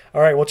like, all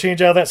right, we'll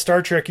change out of that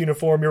Star Trek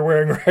uniform you're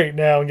wearing right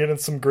now and get in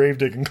some grave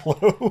digging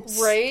clothes.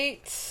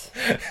 Right.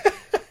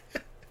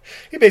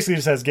 He basically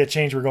just has get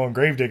changed. We're going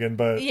grave digging,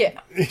 but yeah,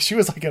 she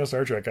was like in a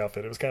Star Trek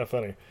outfit. It was kind of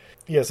funny.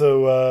 Yeah,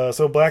 so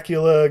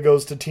Blackula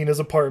goes to Tina's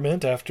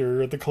apartment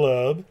after the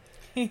club,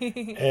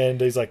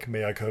 and he's like,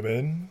 "May I come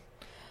in?"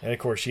 And of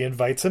course, she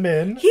invites him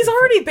in. He's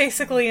already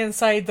basically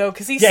inside though,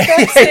 because he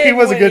steps in. He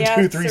was a good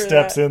when 2-3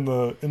 steps in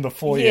the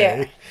foyer.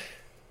 Yeah.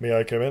 May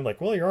I come in?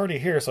 Like, well, you're already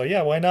here, so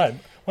yeah, why not?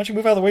 Why don't you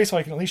move out of the way so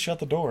I can at least shut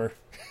the door?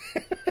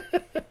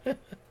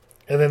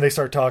 And then they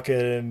start talking,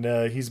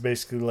 and he's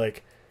basically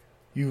like,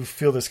 you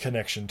feel this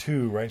connection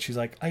too, right? And she's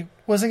like, I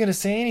wasn't going to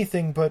say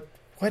anything, but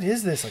what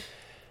is this? Like,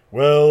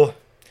 well,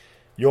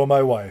 you're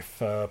my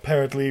wife.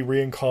 Apparently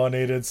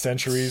reincarnated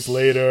centuries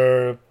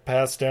later,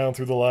 passed down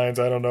through the lines,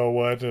 I don't know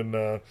what,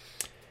 and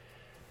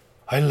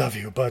I love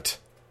you, but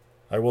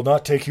I will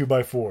not take you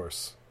by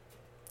force.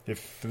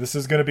 If this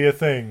is going to be a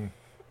thing...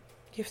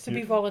 You have to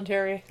be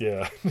voluntary.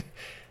 Yeah.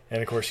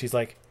 And of course she's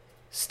like,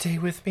 stay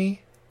with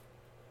me,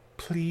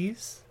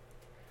 please.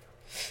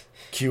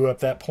 Cue up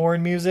that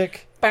porn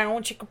music. Bow,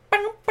 chicka,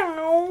 bow,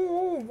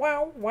 bow,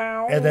 wow,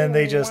 wow. And then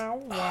they just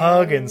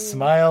hug and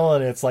smile,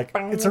 and it's like,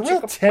 it's a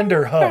real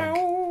tender hug.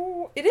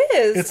 It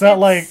is. It's not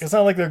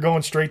like they're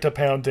going straight to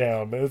Pound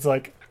Town, but it's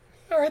like,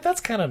 all right,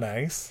 that's kind of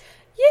nice.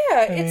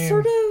 Yeah, it's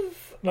sort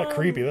of not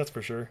creepy, that's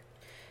for sure.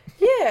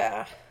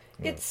 Yeah.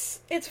 It's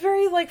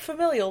very like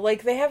familial.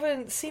 Like they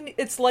hadn't seen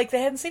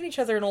each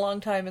other in a long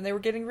time, and they were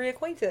getting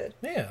reacquainted.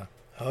 Yeah,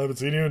 I haven't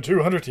seen you in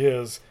 200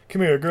 years.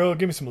 Come here, girl,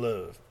 give me some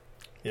love.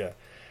 Yeah.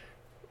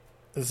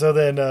 So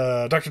then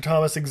Dr.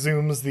 Thomas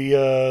exhumes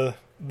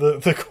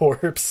the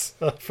corpse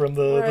from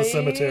the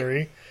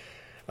cemetery.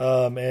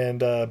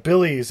 And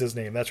Billy is his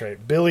name. That's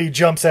right. Billy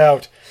jumps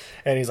out,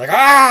 and he's like,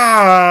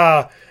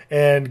 ah!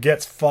 And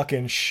gets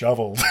fucking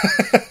shoveled.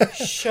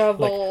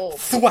 Shoveled. Like,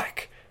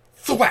 thwack,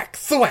 thwack,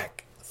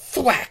 thwack,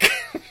 thwack.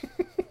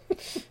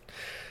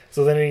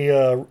 So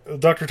then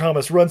Dr.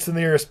 Thomas runs to the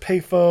nearest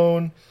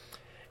payphone,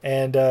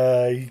 and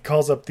he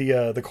calls up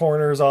the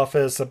coroner's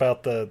office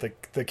about the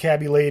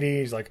cabbie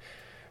lady. He's like,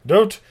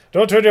 Don't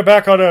turn your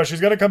back on her.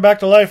 She's gonna come back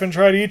to life and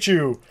try to eat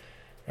you.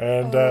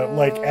 And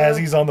like as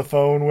he's on the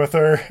phone with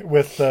her,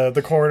 with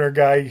the coroner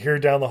guy, you hear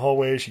down the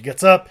hallway, she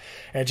gets up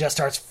and just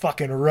starts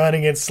fucking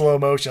running in slow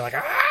motion, like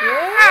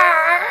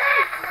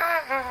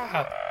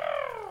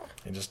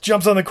and just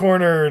jumps on the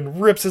corner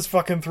and rips his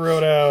fucking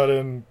throat out,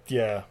 and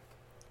yeah,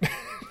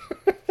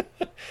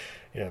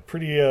 yeah,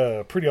 pretty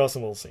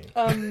awesome little scene.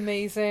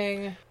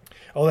 Amazing.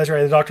 Oh, that's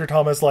right. The Dr.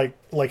 Thomas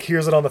like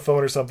hears it on the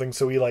phone or something,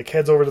 so he like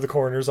heads over to the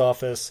coroner's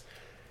office,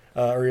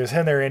 or he was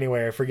heading there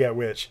anyway. I forget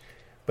which,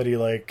 but he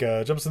like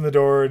jumps in the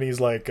door and he's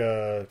like,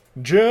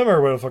 Jim,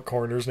 or what the fuck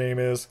coroner's name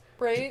is.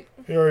 Right.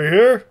 Hey, are you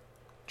here,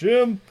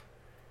 Jim?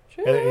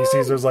 Jim? And he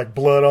sees there's like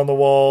blood on the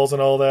walls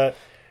and all that,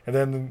 and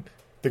then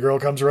the girl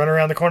comes running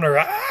around the corner,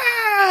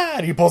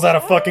 and he pulls out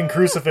a fucking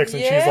crucifix,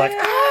 and she's like,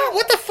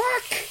 what the fuck?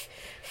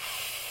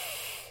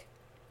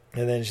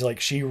 And then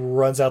she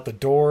runs out the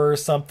door or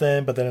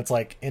something, but then it's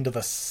like into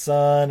the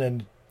sun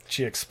and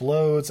she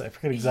explodes. I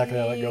forget exactly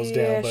how that goes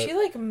down. But she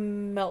like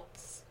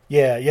melts.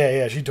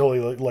 Yeah. She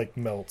totally like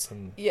melts,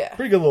 and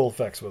pretty good little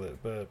effects with it.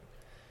 But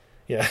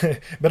yeah,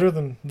 better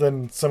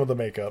than some of the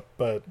makeup.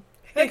 But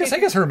I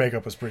guess her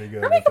makeup was pretty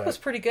good. Her makeup was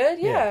pretty good.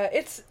 Yeah,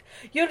 it's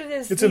you know what it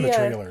is. It's in the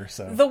trailer.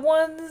 So the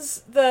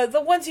ones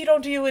you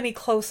don't do any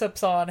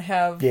close-ups on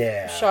have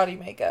shoddy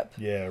makeup.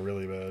 Yeah,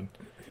 really bad.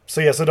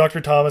 So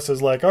Dr. Thomas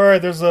is like, all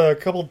right, there's a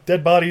couple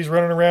dead bodies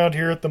running around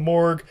here at the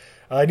morgue.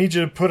 I need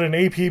you to put an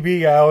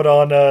APB out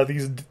on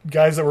these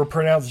guys that were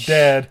pronounced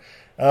dead.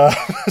 Billy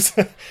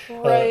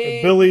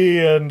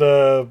and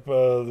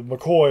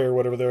McCoy, or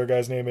whatever their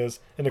guy's name is.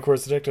 And of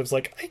course the detective's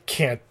like, I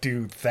can't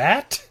do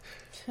that.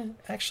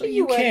 Actually,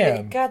 you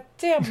can.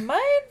 Goddamn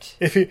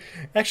mind.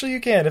 Actually,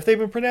 you can. If they've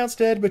been pronounced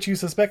dead, but you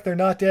suspect they're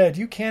not dead,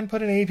 you can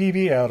put an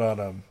APB out on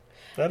them.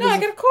 I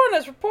got a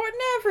coroner's report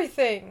and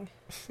everything.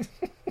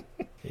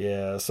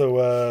 Yeah, so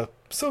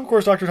of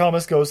course Dr.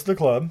 Thomas goes to the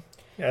club,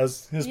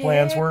 as his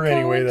plans were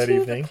anyway that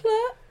evening.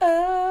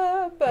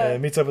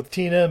 Meets up with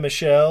Tina,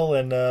 Michelle,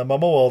 and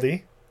Mama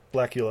Waldy,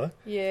 Blackula.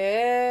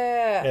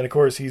 Yeah. And of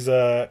course he's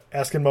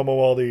asking Mama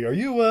Waldy, "Are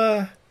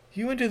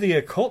you into the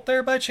occult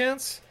there by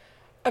chance?"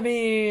 I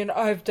mean,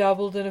 I've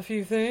dabbled in a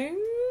few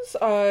things.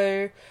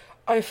 I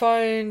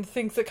find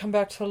things that come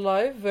back to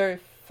life very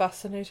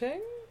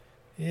fascinating.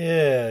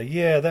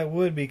 Yeah, that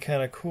would be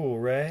kind of cool,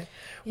 right?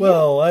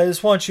 Well, I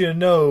just want you to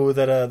know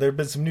that there have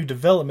been some new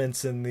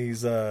developments in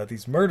these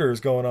murders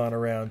going on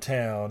around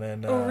town,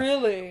 and oh,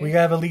 really? We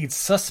have a lead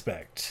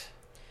suspect.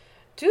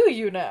 Do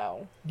you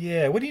now?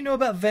 Yeah, what do you know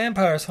about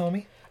vampires,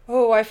 homie?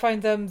 Oh, I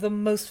find them the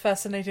most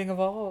fascinating of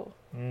all.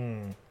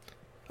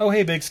 Oh,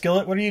 hey, Big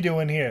Skillet, what are you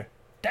doing here?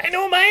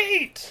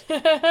 Dynamite!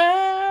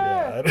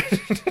 Yeah.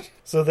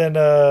 So then,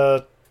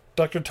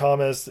 Dr.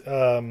 Thomas,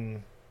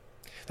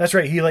 that's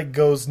right, he like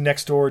goes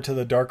next door to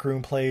the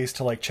darkroom place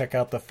to like check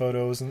out the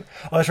photos, and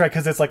that's right,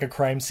 because it's like a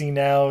crime scene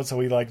now, so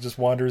he like just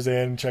wanders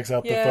in, checks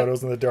out the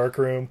photos in the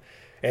darkroom,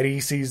 and he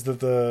sees that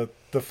the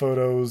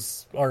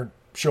photos aren't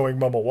showing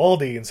Mama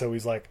Waldy, and so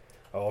he's like,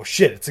 oh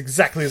shit, it's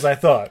exactly as I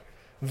thought.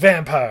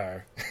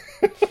 Vampire.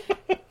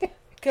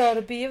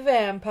 Gotta be a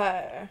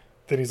vampire.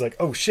 Then he's like,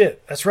 oh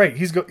shit, that's right,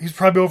 he's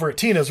probably over at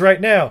Tina's right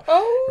now.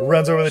 Oh,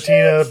 runs over to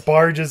Tina,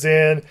 barges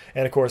in,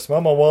 and of course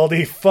Mama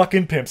Waldy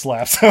fucking pimp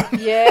slaps him.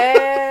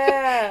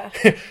 Yeah.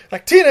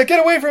 Like, Tina, get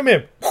away from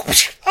him.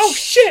 Oh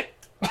shit.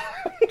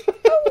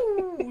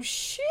 Oh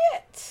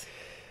shit.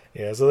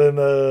 Yeah, so then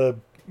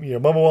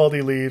Mama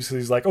Waldy leaves, so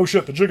he's like, oh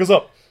shit, the jig is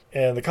up.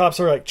 And the cops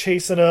are like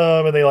chasing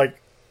him, and they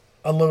like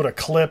unload a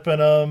clip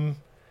in him.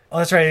 Oh,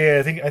 that's right,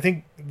 yeah, I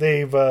think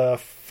they've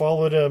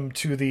followed him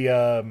to the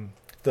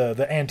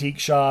antique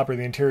shop or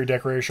the interior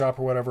decorator shop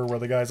or whatever where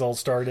the guys all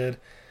started,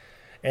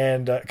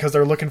 and because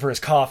they're looking for his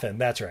coffin.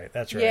 That's right.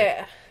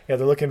 Yeah,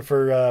 they're looking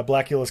for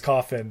Blackula's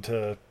coffin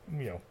to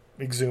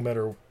exhume it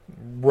or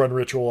run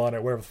ritual on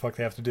it, whatever the fuck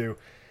they have to do.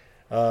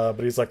 But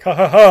he's like, ha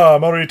ha ha,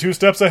 I'm already 2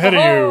 steps ahead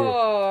of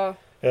you.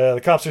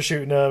 The cops are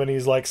shooting him, and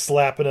he's like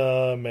slapping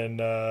him, and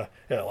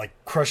like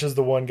crushes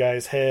the one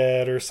guy's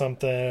head or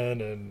something,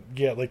 and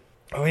and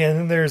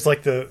then there's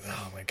like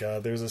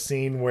there's a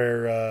scene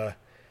where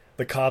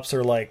the cops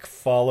are like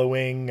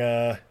following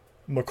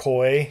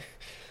McCoy,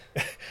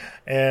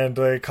 and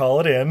they call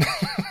it in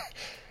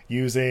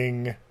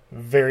using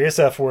various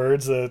F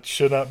words that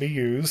should not be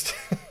used.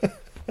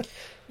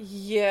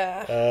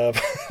 Yeah.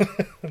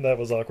 That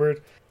was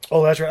awkward.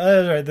 Oh, that's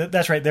right.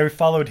 That's right. They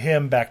followed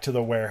him back to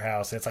the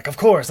warehouse. It's like, of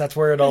course, that's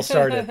where it all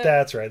started.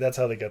 That's right. That's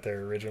how they got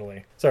there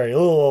originally. Sorry, a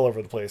little all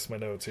over the place, my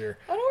notes here.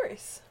 Oh, no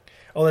worries.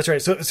 Oh, that's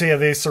right. So yeah,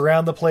 they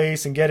surround the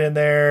place and get in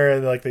there,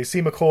 and like they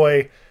see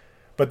McCoy,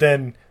 but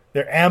then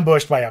they're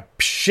ambushed by a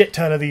shit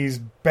ton of these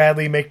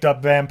badly made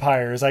up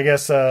vampires. I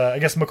guess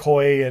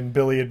McCoy and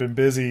Billy had been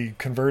busy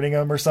converting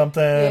them or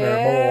something, or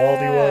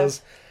Momo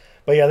was.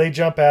 But yeah, they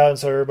jump out, and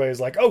so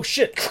everybody's like, "Oh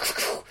shit!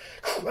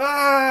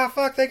 Ah,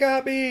 fuck! They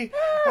got me!"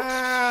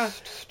 Ah.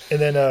 And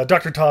then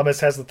Dr.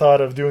 Thomas has the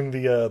thought of doing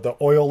the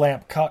oil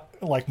lamp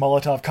like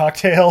Molotov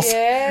cocktails.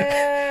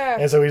 Yeah.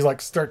 And so he's like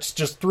starts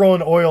just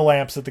throwing oil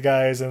lamps at the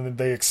guys, and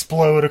they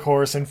explode, of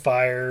course, in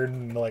fire,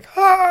 and they're like,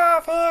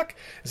 ah, fuck.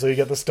 And so you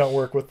get the stunt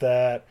work with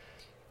that.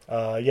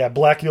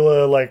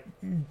 Blackula like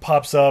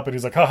pops up, and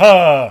he's like,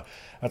 haha,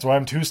 that's why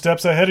I'm 2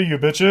 steps ahead of you,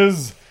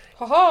 bitches.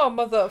 Haha,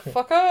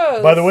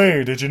 motherfuckers. By the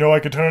way, did you know I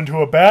could turn into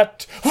a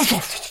bat?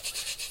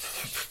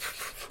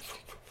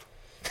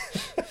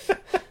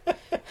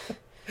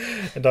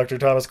 And Dr.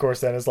 Thomas, of course,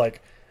 then is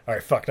like, all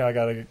right, fuck, now I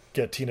gotta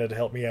get Tina to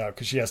help me out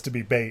because she has to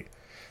be bait.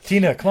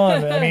 Tina, come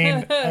on. I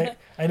mean,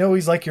 I know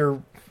he's like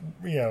your,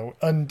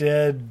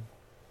 undead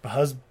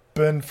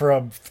husband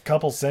from a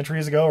couple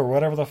centuries ago or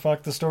whatever the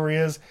fuck the story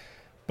is,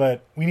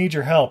 but we need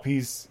your help.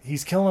 He's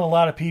killing a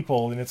lot of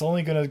people, and it's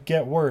only going to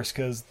get worse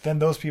because then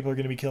those people are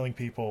going to be killing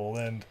people,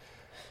 and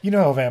you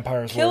know how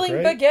vampires killing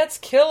work, right? begets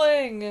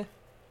killing.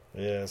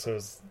 Yeah, so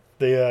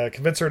they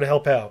convince her to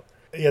help out.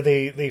 Yeah,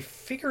 they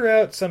figure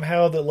out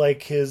somehow that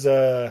like his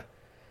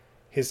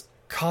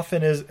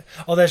coffin is...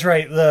 Oh, that's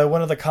right.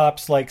 One of the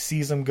cops like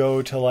sees him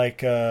go to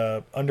like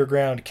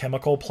underground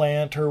chemical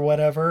plant or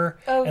whatever.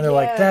 Oh, and they're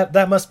like,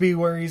 that must be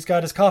where he's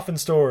got his coffin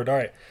stored. All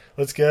right,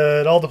 let's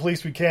get all the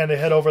police we can to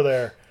head over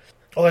there.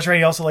 Oh, that's right.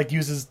 He also like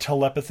uses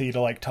telepathy to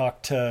like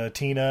talk to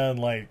Tina and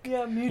like...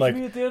 Yeah, meet like,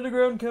 me at the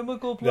underground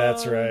chemical plant.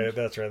 That's right.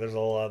 There's a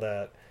lot of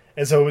that.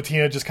 And so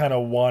Tina just kind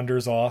of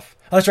wanders off.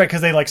 Oh, that's right,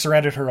 because they like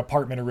surrounded her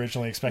apartment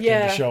originally, expecting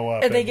him to show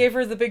up. And they gave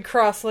her the big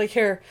cross, like,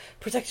 here,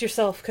 protect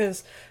yourself,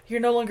 because you're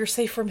no longer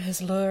safe from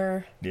his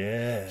lure.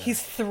 Yeah.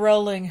 He's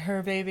thralling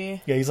her,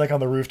 baby. Yeah, he's like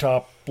on the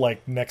rooftop,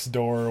 like next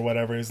door or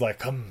whatever. He's like,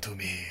 come to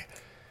me.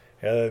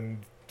 And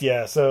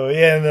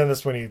and then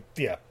that's when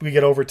we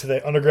get over to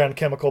the underground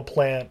chemical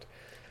plant.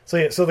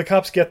 So the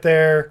cops get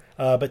there,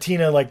 but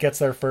Tina like gets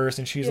there first,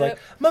 and she's like,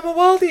 Mama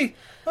Waldy,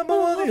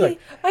 like,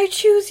 I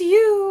choose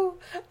you.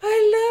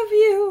 I love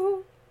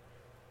you.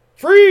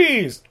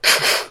 Freeze!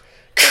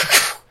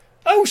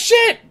 Oh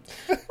shit!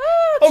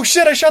 Oh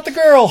shit! I shot the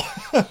girl.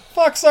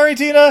 Fuck! Sorry,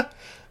 Tina.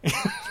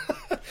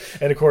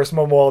 And of course,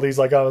 Mama Waldy's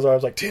like on his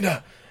arms, like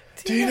Tina.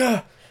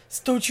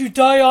 Don't you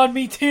die on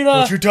me, Tina.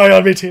 Don't you die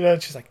on me, Tina.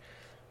 And she's like,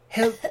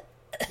 help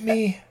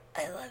me.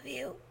 I love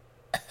you.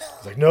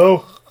 He's like,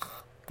 no.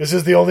 This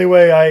is the only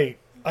way.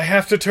 I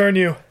have to turn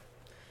you.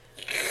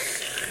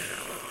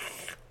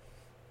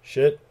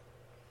 Shit.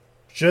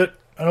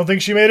 I don't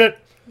think she made it.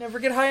 Never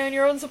get high on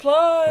your own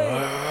supply.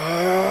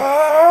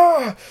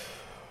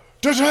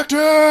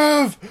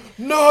 Detective!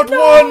 Not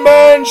one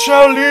man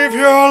shall leave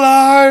here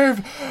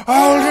alive.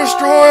 I'll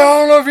destroy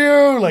all of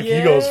you. Like,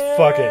 he goes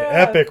fucking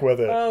epic with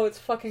it. Oh, it's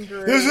fucking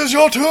great. This is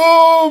your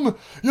tomb!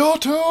 Your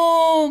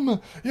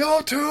tomb!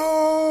 Your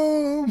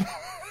tomb!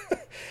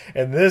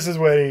 And this is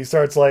when he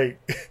starts like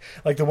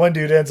the one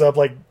dude ends up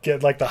like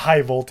get like the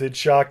high voltage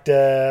shock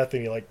death,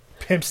 and he like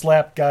pimp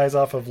slap guys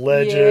off of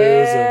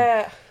ledges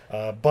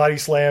and body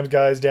slams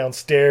guys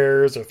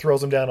downstairs or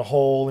throws them down a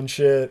hole and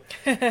shit.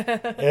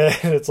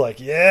 And it's like,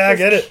 I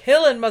get it.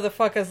 Killing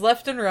motherfuckers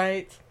left and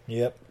right.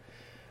 Yep.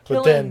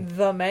 Killing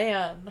the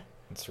man.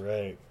 That's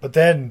right. But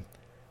then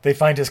they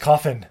find his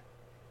coffin.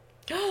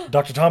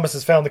 Dr. Thomas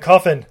has found the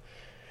coffin.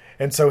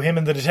 And so him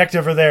and the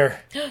detective are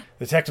there.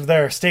 Detective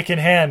there, stake in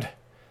hand.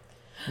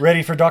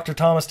 Ready for Dr.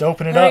 Thomas to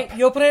open it up.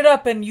 You open it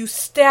up and you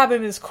stab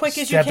him as quick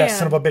as you can. Stab that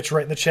son of a bitch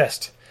right in the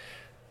chest.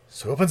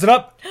 So he opens it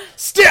up.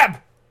 Stab!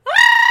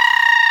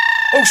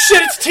 Oh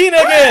shit, it's Tina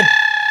again!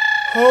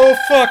 Oh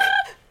fuck.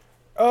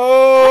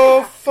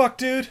 Oh fuck,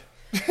 dude.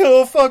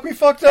 Oh fuck, we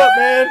fucked up,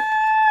 man.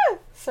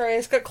 Sorry, I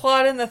just got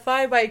clawed in the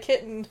thigh by a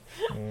kitten.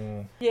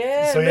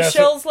 Yeah, So,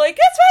 Michelle's like,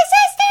 it's my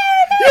sister!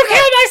 You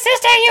killed my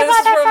sister, you and this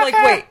is where I'm motherfucker!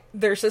 like, wait,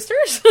 they're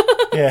sisters?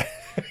 Yeah.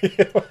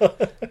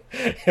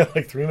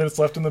 Like 3 minutes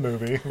left in the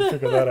movie. We'll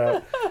figure that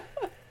out.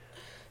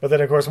 But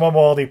then, of course, Mom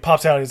Waldy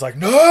pops out and he's like,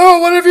 no,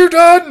 what have you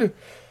done?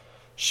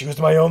 She was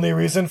my only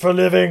reason for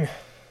living.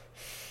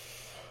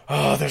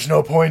 Oh, there's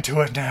no point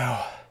to it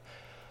now.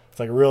 It's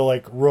like a real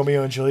like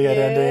Romeo and Juliet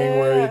ending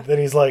where then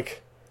he's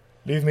like,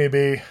 leave me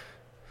be.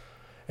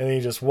 And then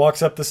he just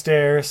walks up the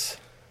stairs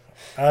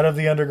out of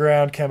the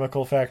underground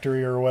chemical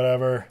factory or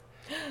whatever.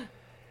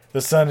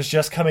 The sun is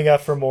just coming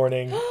up for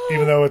morning,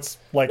 even though it's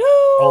like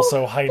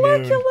also high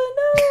noon.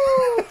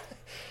 No!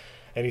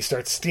 And he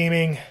starts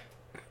steaming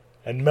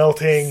and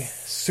melting,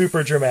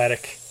 super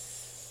dramatic.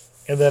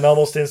 And then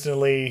almost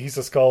instantly, he's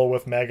a skull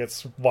with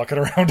maggots walking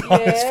around on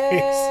his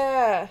face.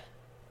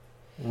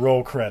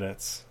 Roll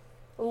credits.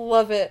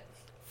 Love it.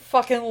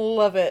 Fucking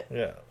love it.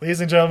 Yeah.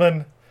 Ladies and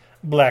gentlemen,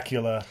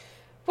 Blackula.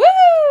 Woo!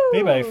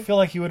 Babe, I feel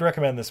like you would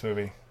recommend this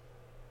movie.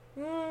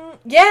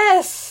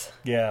 Yes!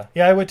 Yeah.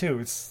 Yeah, I would too.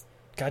 It's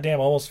goddamn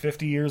almost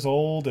 50 years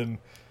old, and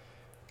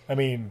I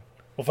mean,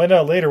 we'll find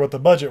out later what the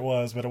budget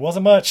was, but it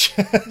wasn't much.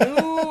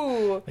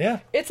 Ooh. Yeah.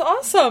 It's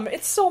awesome.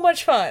 It's so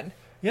much fun.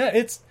 Yeah,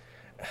 it's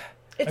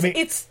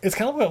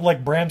kind of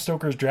like Bram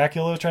Stoker's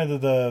Dracula, trying to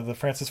the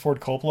Francis Ford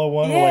Coppola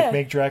one, where like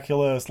make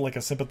Dracula like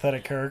a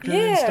sympathetic character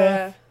and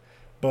stuff.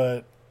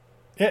 But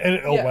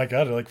oh my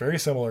god, like very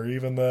similar.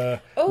 Even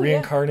the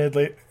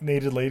reincarnated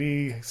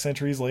lady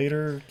centuries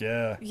later.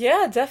 Yeah.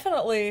 Yeah,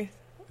 definitely.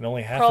 And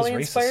only half probably as racist.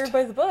 Inspired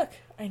by the book.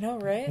 I know,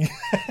 right?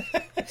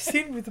 I've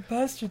seen where the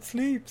bastard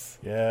sleeps.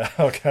 Yeah.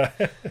 Okay.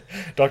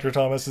 Dr.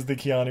 Thomas is the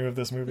Keanu of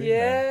this movie.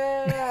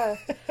 Yeah.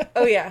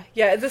 Oh yeah.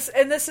 Yeah. This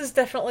is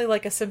definitely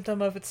like a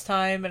symptom of its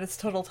time, and it's a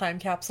total time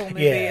capsule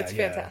movie. It's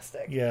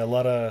fantastic. Yeah, a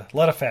lot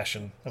of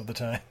fashion of the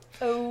time.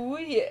 Oh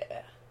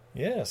yeah.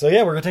 Yeah. So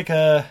yeah, we're gonna take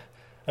a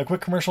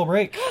quick commercial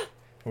break.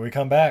 When we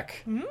come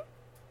back,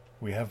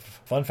 we have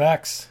fun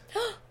facts,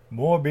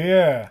 more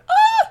beer,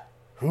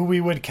 who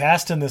we would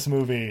cast in this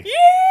movie,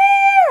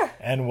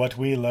 and what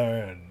we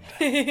learned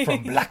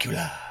from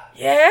Blackula.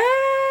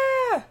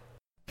 Yeah.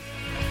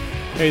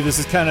 Hey, this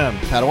is Ken M.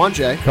 Padawan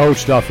J.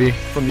 Coach Duffy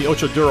from the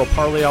Ocho Duro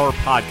Parlay Hour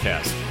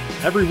podcast.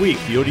 Every week,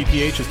 the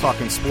ODPH is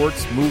talking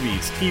sports,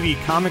 movies, TV,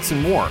 comics,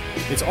 and more.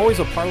 It's always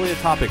a parlay of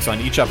topics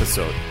on each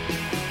episode.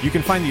 You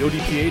can find the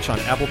ODPH on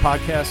Apple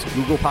Podcasts,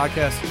 Google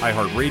Podcasts,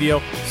 iHeartRadio,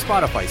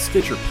 Spotify,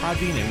 Stitcher,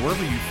 Podbean, and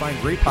wherever you find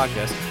great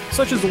podcasts,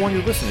 such as the one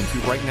you're listening to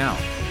right now.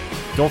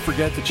 Don't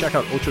forget to check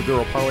out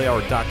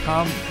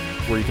OchoDuroParlayHour.com,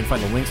 where you can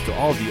find the links to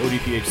all of the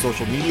ODPH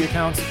social media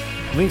accounts,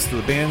 links to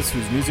the bands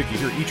whose music you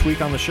hear each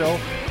week on the show,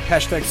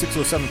 hashtag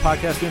 607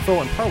 podcast info,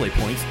 and parlay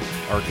points,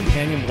 our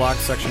companion blog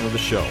section of the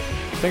show.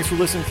 Thanks for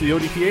listening to the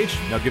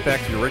ODPH. Now get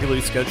back to your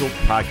regularly scheduled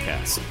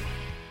podcast.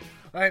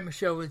 All right,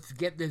 Michelle, let's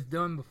get this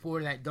done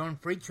before that darn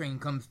freight train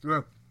comes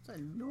through. It's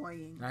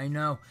annoying. I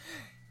know.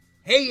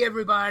 Hey,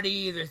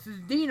 everybody, this is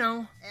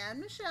Dino. And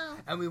Michelle.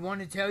 And we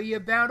want to tell you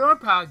about our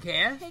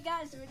podcast. Hey,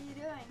 guys, what are you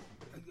doing?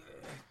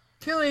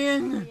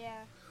 Killian.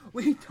 Yeah.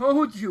 We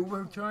told you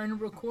we're trying to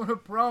record a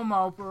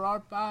promo for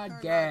our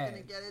podcast. We're not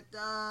going to get it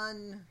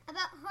done.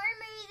 About horror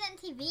movies and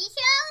TV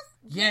shows?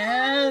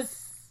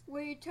 Yes.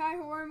 Where you tie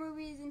horror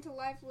movies into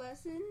life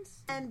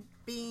lessons. And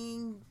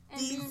being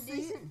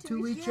decent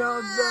to each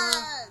other.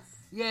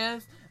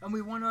 Yes. And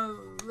we want to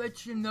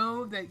let you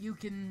know that you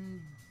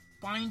can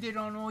find it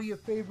on all your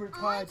favorite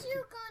podcasts. Aren't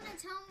you going to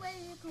tell them where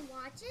you can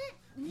watch it?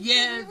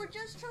 Yes. We were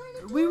just trying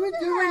to do We were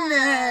doing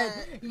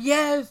that.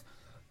 Yes.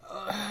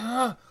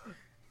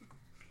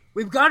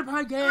 We've got a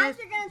podcast. Aren't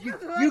you going to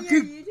promote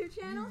your YouTube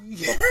channel?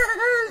 Yes.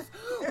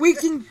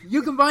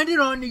 You can find it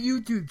on the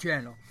YouTube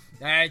channel.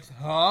 That's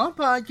Huh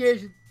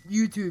Podcast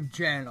YouTube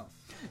channel.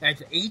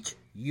 That's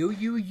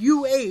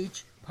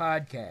HUUUH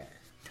Podcast.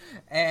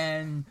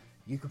 And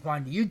you can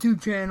find the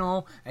YouTube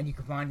channel, and you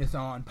can find us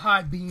on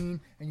Podbean,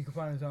 and you can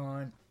find us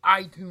on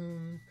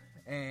iTunes,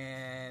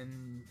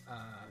 and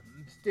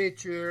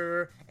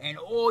Stitcher, and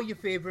all your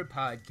favorite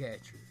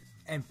podcatchers.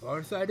 And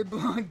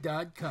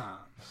farsightedblog.com.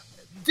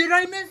 Did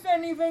I miss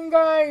anything,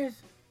 guys?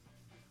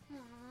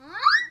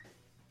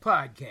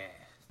 Podcast.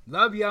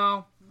 Love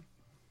y'all.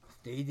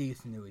 Stay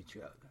decent to each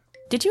other.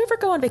 Did you ever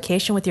go on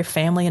vacation with your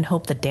family and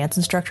hope the dance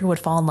instructor would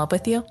fall in love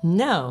with you?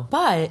 No,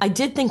 but I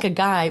did think a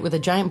guy with a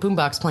giant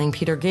boombox playing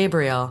Peter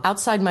Gabriel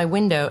outside my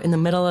window in the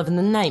middle of the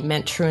night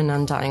meant true and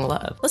undying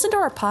love. Listen to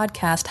our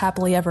podcast,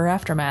 Happily Ever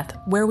Aftermath,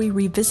 where we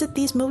revisit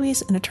these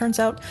movies and it turns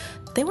out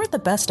they weren't the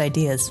best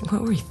ideas.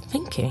 What were you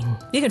thinking?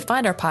 You can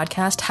find our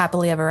podcast,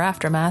 Happily Ever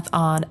Aftermath,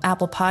 on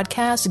Apple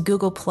Podcasts,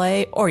 Google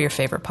Play, or your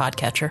favorite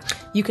podcatcher.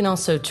 You can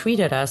also tweet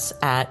at us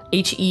at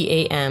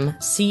HEAMCAST,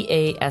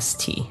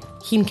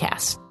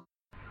 Heamcast.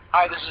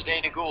 Hi, this is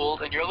Dana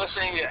Gould, and you're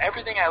listening to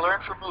Everything I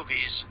Learned from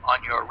Movies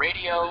on your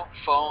radio,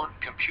 phone,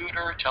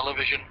 computer,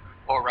 television,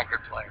 or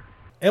record player.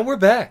 And we're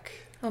back.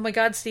 Oh my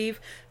god,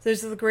 Steve.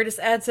 Those are the greatest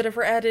ads that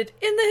ever added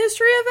in the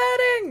history of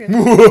adding.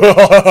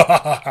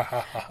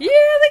 Yeah,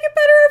 they get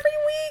better every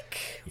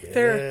week. Yeah.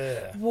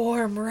 Their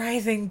warm,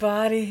 writhing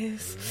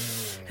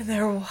bodies and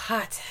their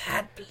hot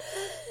blood.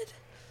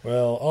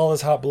 Well, all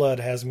this hot blood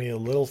has me a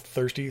little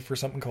thirsty for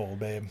something cold,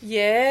 babe.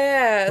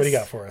 Yes. What do you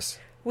got for us?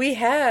 We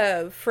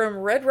have, from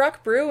Red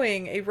Rock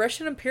Brewing, a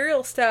Russian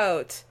Imperial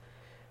Stout.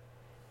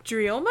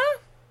 Dryoma?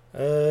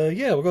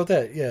 Yeah, we'll go with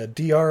that. Yeah,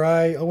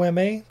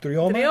 DRIOMA?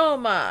 Dryoma?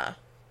 Dryoma.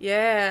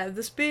 Yeah,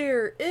 this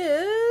beer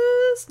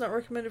is not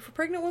recommended for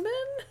pregnant women.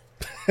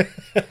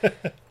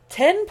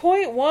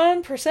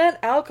 10.1%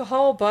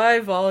 alcohol by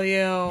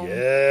volume.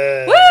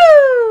 Yeah.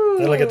 Woo!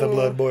 That'll get the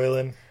blood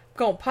boiling.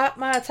 Gonna pop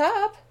my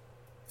top.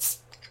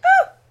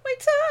 Oh, my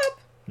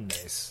top.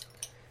 Nice.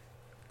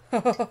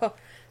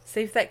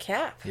 Save that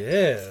cap.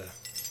 Yeah.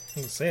 I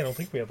was saying, I don't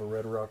think we have a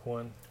Red Rock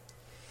one.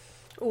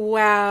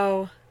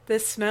 Wow.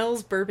 This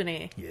smells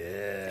bourbony.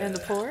 Yeah. And the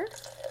pour?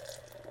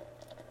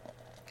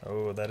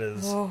 Oh, that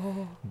is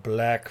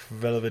black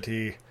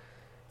velvety.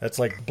 That's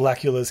like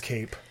Blackula's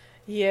cape.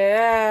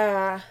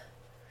 Yeah.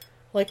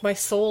 Like my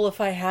soul if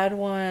I had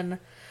one.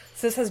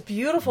 So this has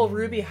beautiful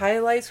ruby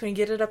highlights when you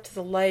get it up to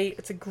the light.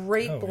 It's a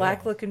great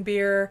black looking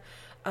beer.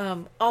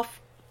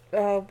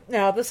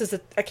 Now, this is a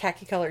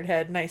khaki-colored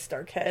head. Nice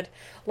dark head.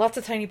 Lots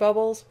of tiny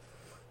bubbles.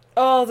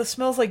 Oh, this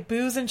smells like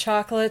booze and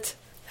chocolate.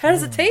 How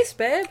does it taste,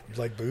 babe? It's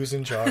like booze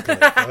and chocolate.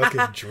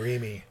 Fucking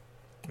dreamy.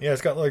 Yeah,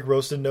 it's got like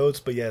roasted notes,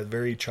 but yeah,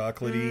 very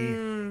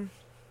chocolatey.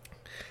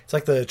 It's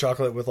like the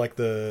chocolate with like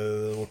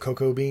the little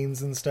cocoa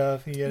beans and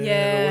stuff. You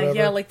get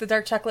Yeah, like the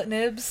dark chocolate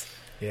nibs.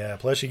 Yeah,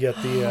 plus you get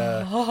the...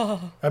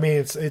 I mean,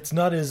 it's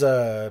not as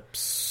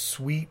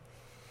sweet.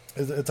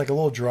 It's like a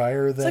little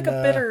drier than, it's like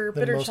a bitter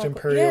most chocolate.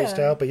 Imperial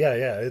Stout. But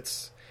yeah,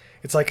 it's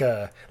like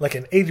an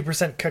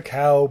 80%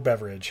 cacao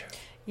beverage.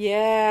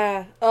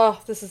 Yeah.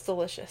 Oh, this is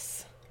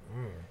delicious.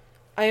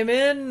 I am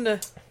in.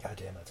 God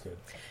damn, that's good.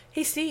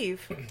 Hey,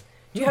 Steve.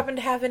 Do you happen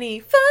to have any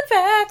fun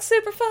facts,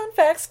 super fun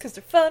facts? Because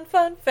they're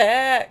fun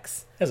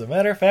facts. As a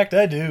matter of fact,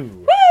 I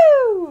do.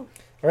 Woo! All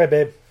right,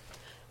 babe.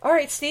 All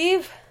right,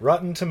 Steve.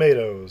 Rotten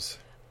Tomatoes.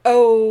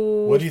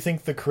 Oh. What do you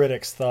think the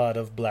critics thought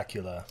of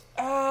Blackula?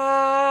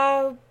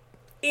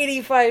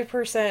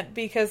 85%,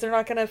 because they're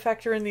not going to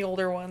factor in the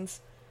older ones.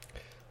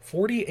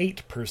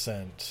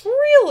 48%.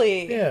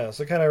 Really? Yeah,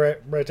 so kind of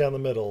right down the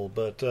middle.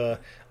 But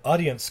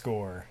audience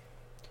score.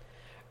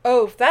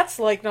 Oh, if that's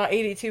like not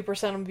 82%,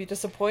 I'm going to be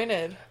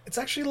disappointed. It's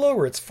actually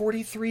lower. It's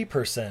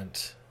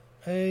 43%.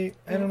 I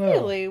don't know.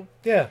 Really?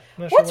 Yeah.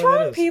 I'm not What's sure why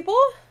that wrong, is. people?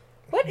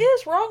 What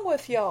is wrong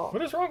with y'all?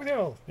 What is wrong with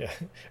y'all? Yeah.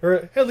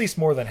 Or at least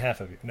more than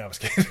half of you. No, I was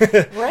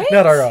kidding. Right?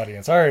 Not our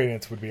audience. Our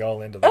audience would be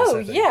all into this. Oh,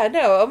 I think. yeah,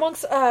 no.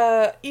 Amongst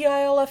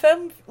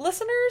EILFM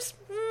listeners,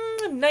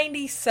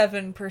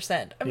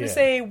 97%. I'm going to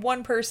say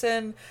one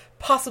person,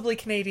 possibly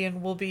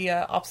Canadian, will be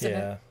obstinate.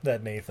 Yeah,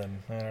 that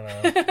Nathan. I don't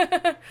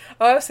know.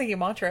 Oh, I was thinking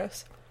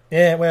Montrose.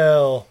 Yeah,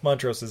 well,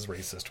 Montrose is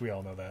racist. We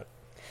all know that.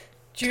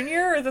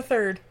 Junior or the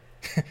third?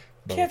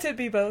 Both. Can't it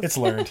be both? It's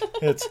learned.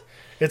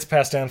 It's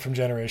passed down from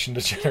generation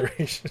to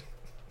generation.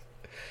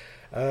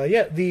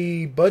 Yeah,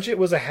 the budget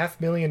was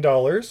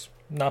 $500,000.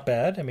 Not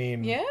bad. I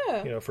mean,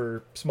 yeah,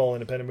 for small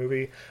independent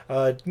movie.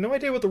 No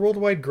idea what the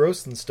worldwide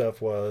gross and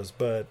stuff was,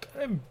 but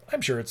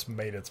I'm sure it's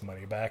made its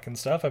money back and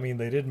stuff. I mean,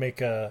 they did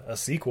make a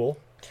sequel.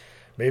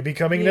 Maybe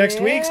coming next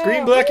week.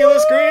 Scream Blackula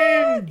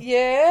Scream!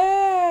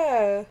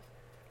 Yeah!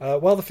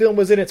 While the film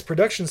was in its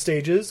production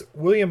stages,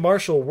 William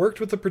Marshall worked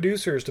with the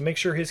producers to make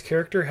sure his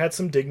character had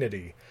some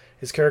dignity.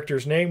 His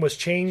character's name was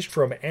changed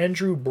from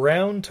Andrew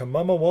Brown to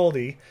Mama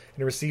Waldy,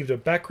 and received a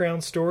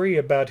background story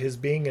about his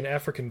being an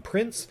African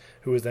prince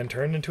who was then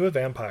turned into a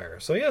vampire.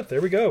 So yeah,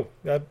 there we go.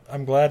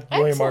 I'm glad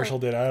William Marshall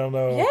did. I don't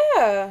know.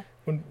 Yeah.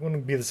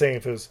 Wouldn't be the same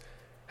if it was,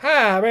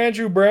 "Hi, I'm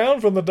Andrew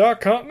Brown from the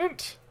Dark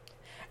Continent."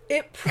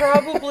 It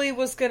probably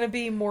was going to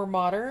be more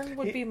modern,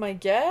 would be my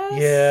guess.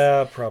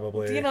 Yeah,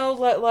 probably. You know,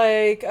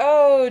 like,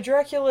 oh,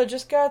 Dracula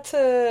just got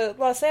to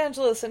Los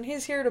Angeles and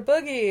he's here to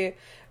boogie.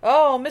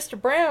 Oh, Mr.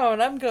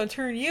 Brown, I'm going to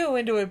turn you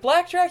into a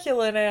black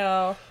Dracula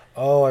now.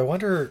 Oh, I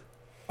wonder...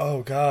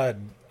 Oh,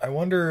 God. I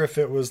wonder if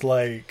it was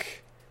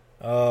like...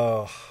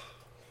 Oh,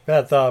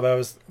 bad thought. I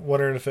was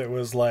wondering if it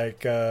was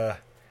like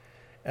at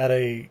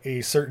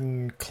a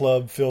certain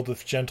club filled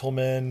with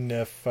gentlemen,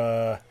 if...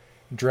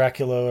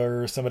 Dracula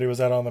or somebody was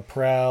out on the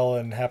prowl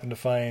and happened to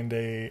find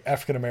a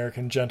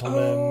African-American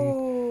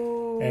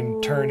gentleman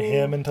and turn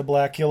him into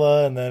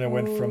Blackula, and then it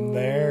went from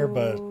there,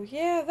 but...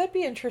 Yeah, that'd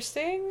be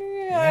interesting.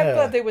 I'm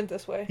glad they went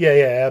this way.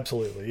 Yeah,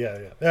 absolutely.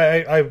 Yeah.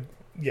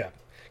 Yeah.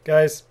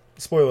 Guys,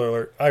 spoiler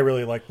alert, I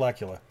really like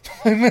Blackula.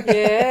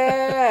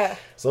 Yeah.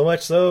 So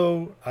much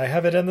so, I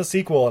have it in the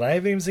sequel, and I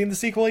haven't even seen the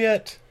sequel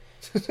yet.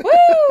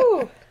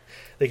 Woo!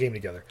 They came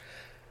together.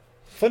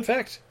 Fun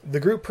fact, the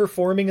group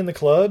performing in the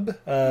club,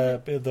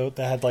 that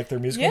had like their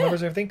musical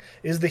numbers and everything,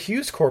 is the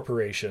Hughes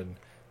Corporation.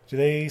 Do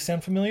they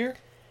sound familiar?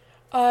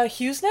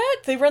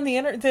 HughesNet? They run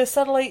the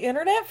satellite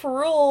internet for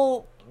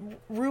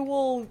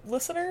rural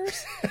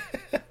listeners?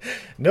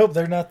 Nope,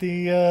 they're not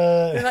the...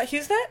 They're not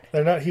HughesNet?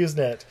 They're not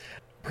HughesNet.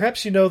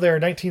 Perhaps their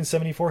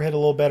 1974 hit a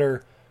little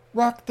better.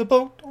 Rock the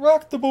boat,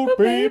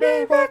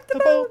 baby, rock the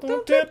boat,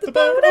 don't tip the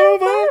boat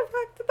over.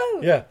 Rock the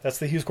boat. Yeah, that's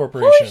the Hughes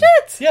Corporation. Holy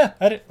shit! Yeah,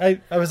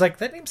 I was like,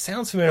 that name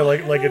sounds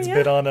familiar, like it's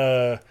been on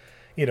a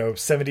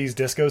 70s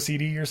disco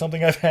CD or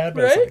something I've had.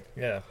 But right? It's like,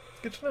 yeah,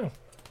 good to know.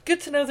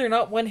 Good to know they're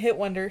not one-hit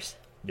wonders.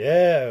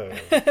 Yeah.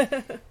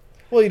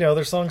 Well,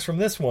 there's songs from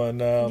this one.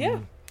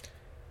 Yeah.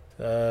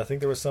 I think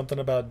there was something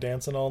about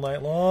dancing all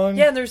night long.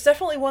 Yeah, and there's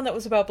definitely one that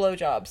was about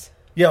blowjobs.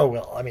 Yeah,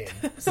 well, I mean,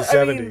 it's the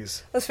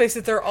 70s. Let's face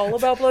it, they're all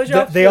about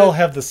blowjobs. They all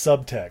have the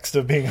subtext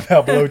of being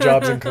about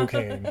blowjobs and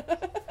cocaine.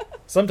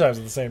 Sometimes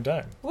at the same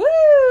time.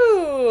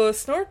 Woo!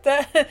 Snort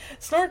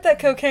that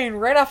cocaine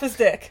right off his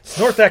dick.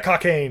 Snort that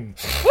cocaine.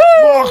 Woo!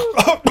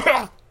 Oh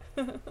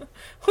no,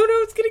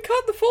 it's getting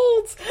caught in the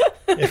folds.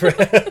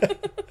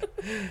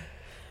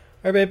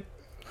 All right, babe.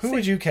 Who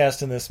would you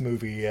cast in this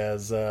movie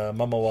as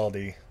Mama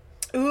Waldy?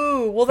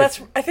 Ooh, well,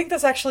 I think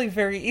that's actually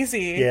very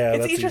easy. Yeah,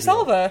 it's that's Idris easy.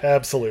 Elba.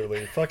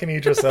 Absolutely. Fucking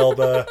Idris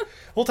Elba.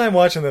 Whole time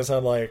watching this,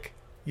 I'm like,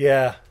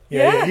 yeah,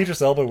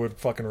 Idris Elba would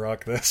fucking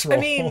rock this role.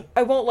 I mean,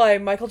 I won't lie,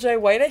 Michael J.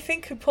 White, I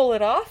think, could pull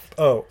it off.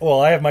 Oh,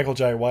 well, I have Michael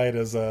J. White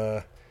as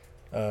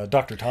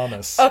Dr.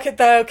 Thomas. Okay,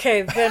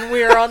 then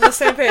we're on the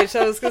same page.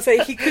 I was going to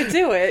say, he could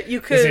do it. You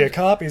could. Is he a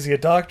cop? Is he a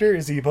doctor?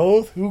 Is he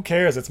both? Who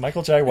cares? It's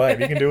Michael Jai White.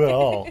 He can do it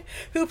all.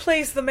 Who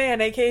plays the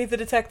man, a.k.a. the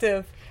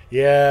detective?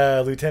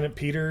 Yeah, Lieutenant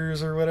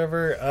Peters or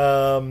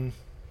whatever.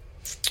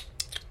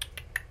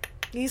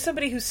 He's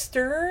somebody who's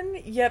stern,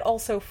 yet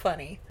also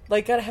funny.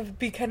 Like, gotta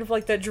be kind of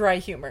like that dry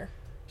humor.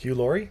 Hugh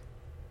Laurie?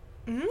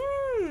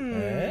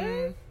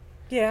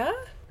 Yeah?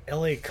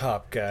 L.A.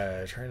 cop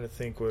guy. Trying to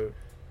think what...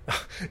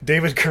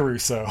 David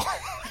Caruso.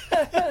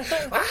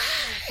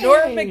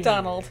 Norm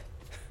Macdonald.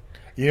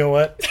 You know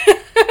what?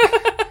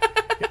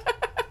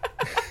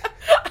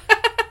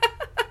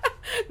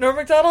 Norm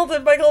Macdonald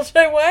and Michael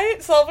Jai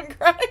White solving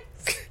crimes?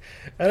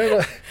 I don't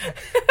know.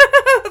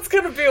 That's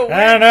gonna be a weird...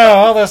 I don't know.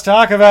 All this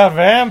talk about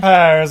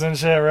vampires and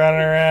shit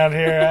running around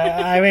here.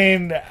 I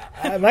mean,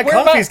 my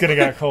coffee's gonna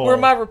get cold. Where are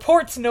my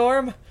reports,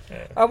 Norm?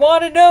 Yeah. I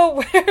want to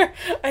know where...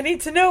 I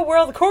need to know where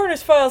all the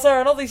coroner's files are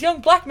on all these young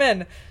black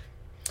men.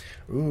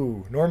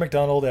 Ooh, Norm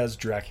Macdonald as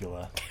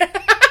Dracula.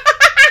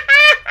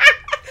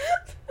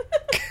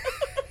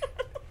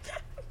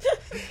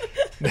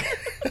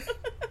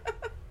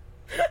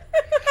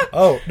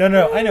 Oh,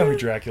 no, I know who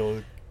Dracula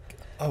is.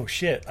 Oh,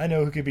 shit. I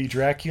know who could be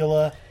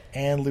Dracula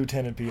and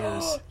Lieutenant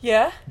Peters.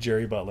 Yeah?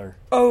 Jerry Butler.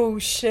 Oh,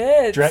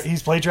 shit.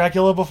 He's played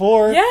Dracula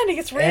before. Yeah, and he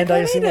gets reincarnated. And I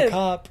assume a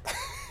cop.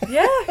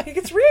 Yeah, he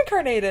gets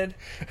reincarnated.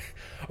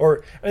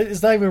 Or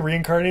it's not even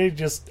reincarnated,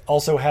 just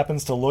also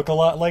happens to look a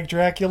lot like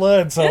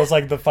Dracula, and so it's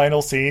like the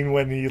final scene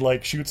when he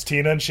like shoots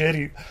Tina and shit.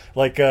 He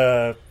like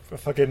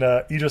fucking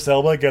Idris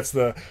Elba gets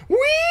the flashbacks.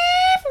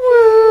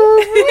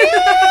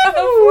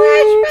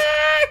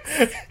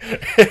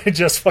 It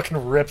just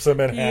fucking rips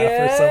him in half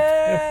or something.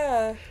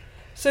 Yeah.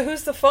 So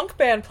who's the funk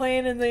band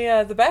playing in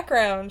the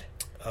background?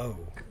 Oh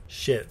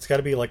shit! It's got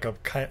to be like a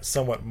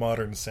somewhat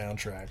modern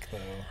soundtrack though.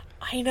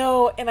 I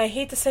know, and I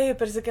hate to say it,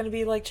 but is it going to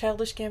be like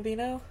Childish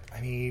Gambino?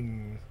 I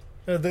mean,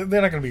 they're not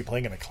going to be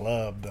playing in a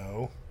club,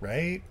 though,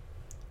 right?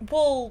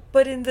 Well,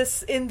 but in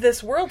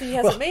this world, he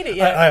hasn't made it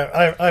yet.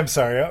 I'm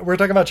sorry. We're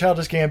talking about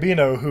Childish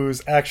Gambino,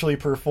 who's actually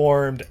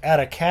performed at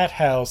a cat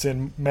house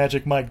in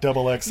Magic Mike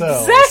XXL.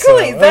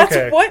 Exactly! So,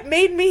 that's what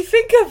made me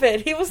think of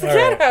it. He was the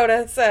cat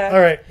house. All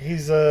right.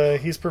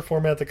 He's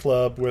performing at the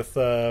club with,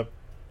 I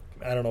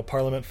don't know,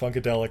 Parliament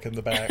Funkadelic in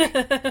the back.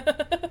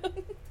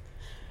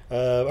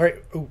 All right.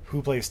 Ooh,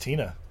 who plays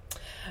Tina?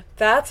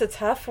 That's a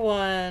tough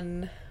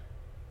one.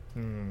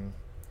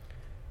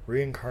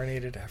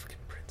 Reincarnated African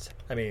princess.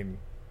 I mean,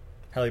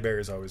 Halle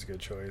Berry is always a good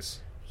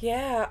choice.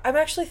 Yeah, I'm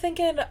actually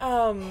thinking.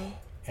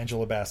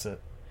 Angela Bassett.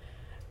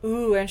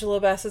 Ooh,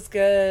 Angela Bassett's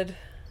good.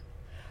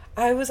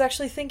 I was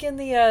actually thinking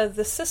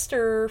the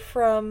sister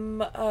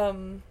from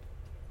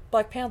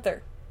Black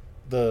Panther.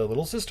 The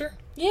little sister?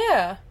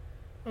 Yeah.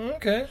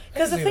 Okay.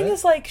 Because the thing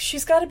is, like,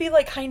 she's got to be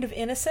like kind of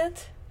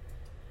innocent.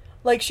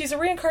 Like, she's a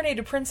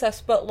reincarnated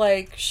princess, but,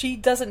 like, she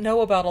doesn't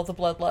know about all the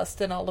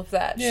bloodlust and all of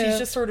that. Yeah. She's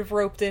just sort of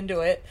roped into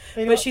it.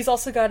 But she's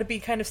also got to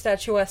be kind of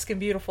statuesque and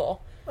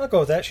beautiful. I'll go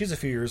with that. She's a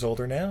few years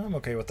older now. I'm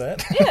okay with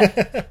that.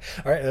 Yeah.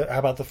 All right, how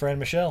about the friend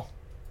Michelle?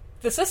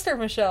 The sister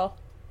Michelle.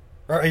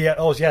 Yeah.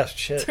 Oh, yeah,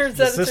 shit. Turns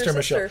the out sister it's her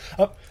Michelle. sister.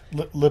 Oh,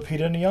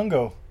 Lupita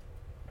Nyong'o.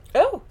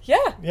 Oh,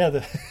 yeah.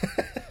 Yeah,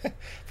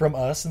 from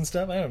Us and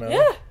stuff. I don't know.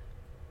 Yeah.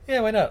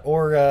 Yeah, why not?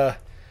 Or,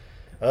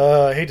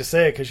 I hate to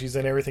say it because she's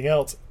in everything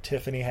else.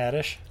 Tiffany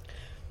Haddish.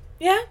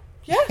 Yeah.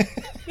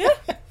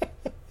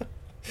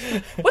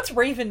 What's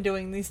Raven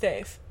doing these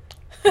days?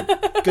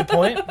 Good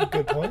point.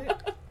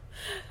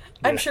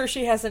 I'm sure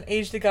she hasn't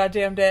aged a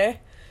goddamn day.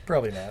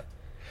 Probably not.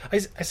 I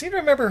seem to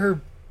remember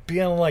her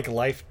being on like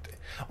Life.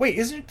 Wait,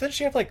 doesn't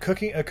she have like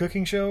a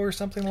cooking show or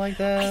something like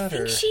that? I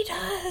think she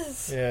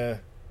does. Yeah,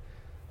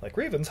 like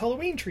Raven's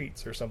Halloween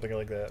treats or something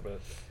like that. But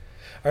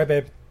all right,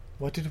 babe,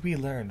 what did we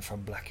learn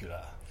from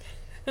Blackula?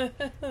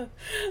 that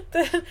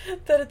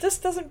it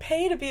just doesn't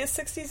pay to be a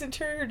 60s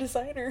interior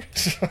designer.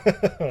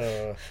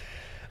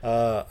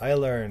 I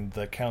learned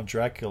that Count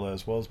Dracula,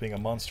 as well as being a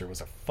monster, was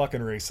a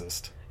fucking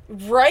racist.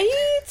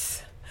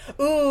 Right?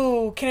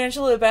 Ooh, can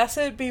Angela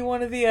Bassett be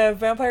one of the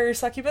vampire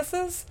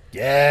succubuses?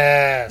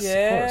 Yes!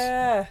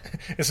 Yeah. Of course.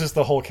 It's just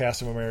the whole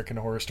cast of American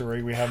Horror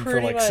Story. We have them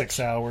for like 6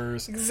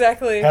 hours.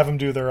 Exactly. Have them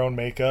do their own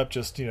makeup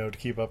just, to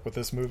keep up with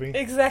this movie.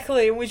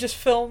 Exactly. And we just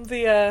filmed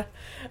the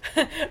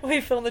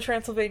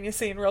Transylvania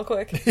scene real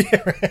quick.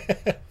 Yeah,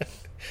 right.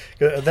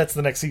 That's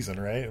the next season,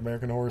 right?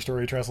 American Horror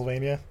Story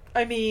Transylvania?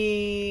 I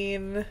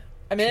mean,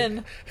 I'm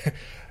in.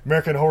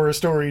 American Horror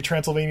Story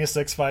Transylvania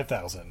 6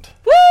 5000.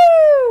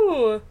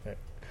 Woo! Okay.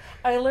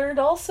 I learned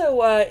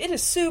also it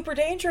is super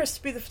dangerous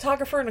to be the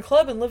photographer in a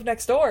club and live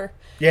next door.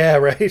 Yeah,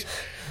 right?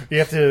 You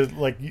have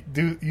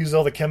to use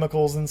all the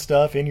chemicals and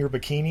stuff in your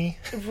bikini.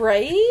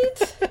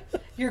 Right?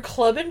 Your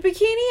club in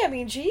bikini? I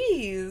mean,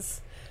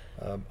 jeez.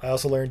 I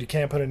also learned you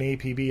can't put an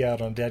APB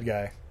out on a dead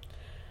guy.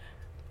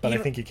 But I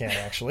think you can,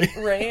 actually.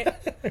 Right.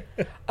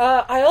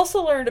 I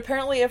also learned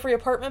apparently every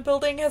apartment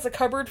building has a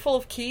cupboard full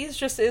of keys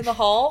just in the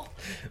hall.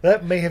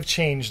 That may have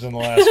changed in the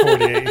last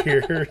 48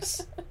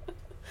 years.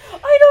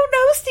 I don't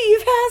know,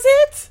 Steve has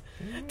it.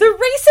 The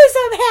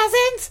racism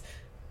hasn't!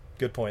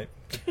 Good point.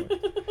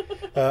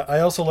 I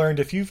also learned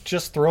if you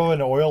just throw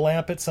an oil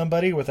lamp at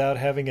somebody without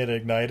having it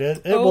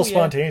ignited, it will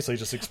spontaneously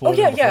just explode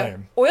into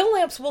flame. Oil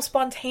lamps will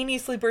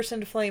spontaneously burst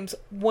into flames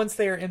once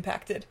they are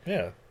impacted.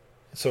 Yeah.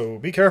 So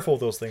be careful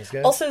with those things,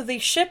 guys. Also, they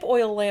ship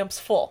oil lamps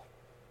full.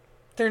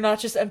 They're not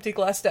just empty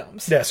glass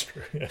domes. That's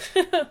true. Yeah.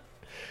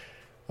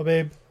 Well,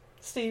 babe,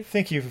 Steve,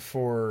 thank you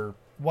for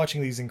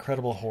watching these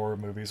incredible horror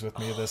movies with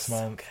me this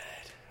month. Good.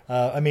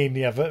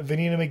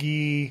 Vanina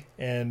McGee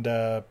and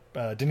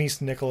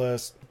Denise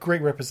Nicholas,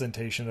 great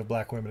representation of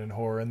black women in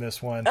horror in this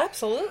one.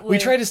 Absolutely. We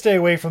try to stay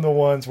away from the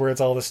ones where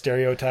it's all the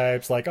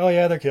stereotypes, like, oh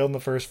yeah, they're killed in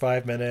the first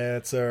 5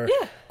 minutes, or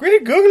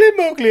great googly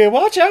moogly,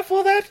 watch out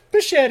for that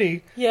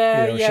machete.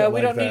 Yeah,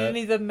 we don't need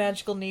any of the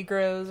magical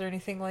Negroes or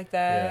anything like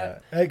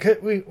that. Yeah.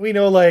 We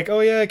know, like,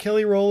 oh yeah,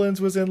 Kelly Rowlands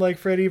was in, like,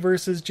 Freddy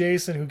versus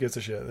Jason. Who gives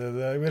a shit? We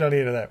don't need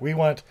any of that. We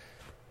want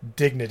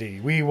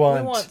dignity. We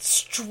want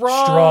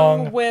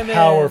strong women.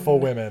 Powerful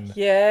women.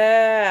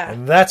 Yeah.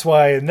 And that's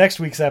why in next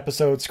week's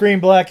episode,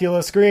 Scream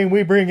Blackula Scream,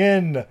 we bring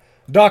in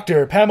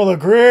Dr. Pamela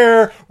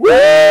Greer. Woo!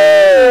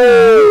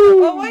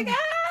 Oh my god!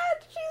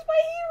 She's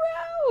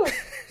my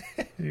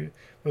hero!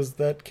 Was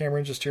that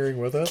Cameron just cheering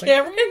with us?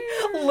 Cameron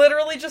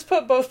literally just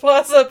put both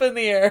paws up in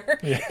the air.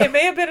 Yeah. It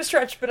may have been a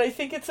stretch, but I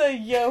think it's a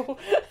yo.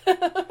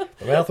 The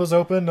mouth was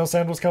open, no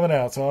sound was coming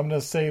out, so I'm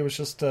going to say it was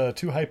just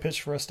too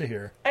high-pitched for us to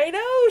hear. I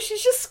know,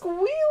 she's just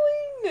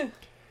squealing.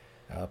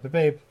 But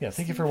babe,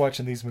 thank you for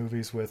watching these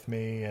movies with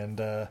me,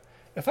 and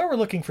if I were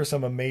looking for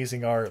some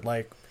amazing art,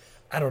 like,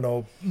 I don't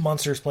know,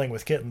 monsters playing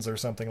with kittens or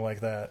something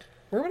like that,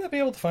 where would I be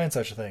able to find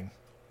such a thing?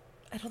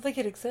 I don't think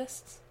it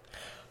exists.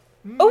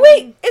 Oh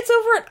wait, it's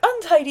over at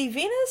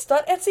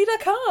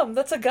untidyvenus.etsy.com.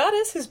 That's a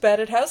goddess who's bad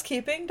at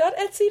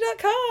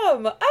housekeeping.etsy.com.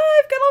 I've got all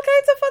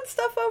kinds of fun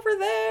stuff over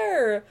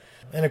there.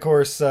 And of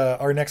course,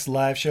 our next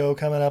live show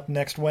coming up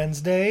next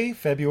Wednesday,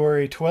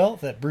 February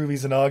 12th at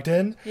Broovies in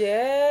Ogden.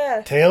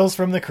 Yeah. Tales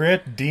from the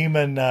Crypt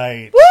Demon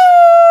Night.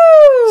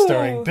 Woo!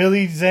 Starring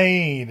Billy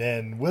Zane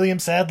and William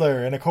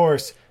Sadler. And of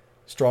course,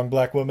 strong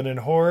black woman in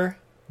horror,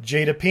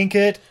 Jada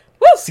Pinkett,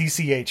 Woo!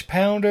 CCH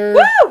Pounder.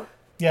 Woo!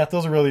 Yeah,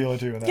 those are really the only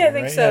two in that I one,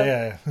 think right? so.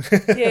 Yeah.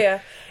 Yeah.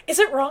 Is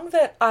it wrong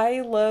that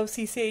I love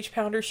CCH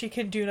Pounder? She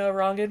can do no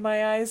wrong in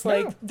my eyes.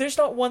 Like, there's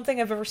not one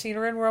thing I've ever seen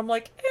her in where I'm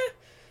like,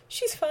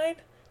 she's fine.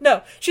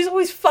 No, she's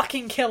always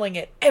fucking killing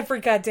it every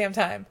goddamn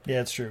time.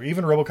 Yeah, it's true.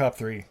 Even RoboCop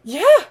 3.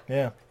 Yeah.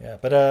 Yeah.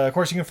 But of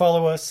course, you can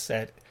follow us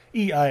at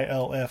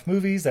EILF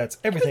Movies. That's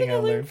everything I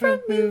learned from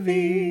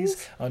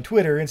movies. On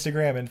Twitter,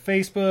 Instagram, and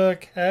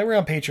Facebook. We're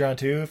on Patreon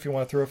too if you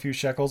want to throw a few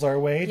shekels our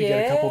way to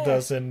get a couple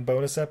dozen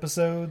bonus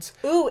episodes.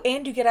 Ooh,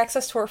 and you get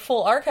access to our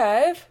full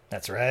archive.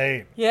 That's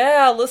right.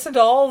 Yeah, listen to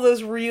all of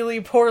those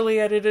really poorly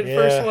edited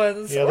first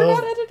ones. Yeah, We're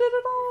not edited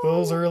at all.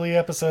 Those early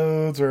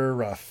episodes were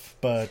rough,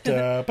 but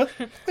there's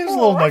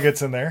little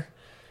nuggets in there.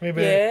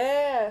 Maybe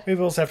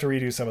we'll just have to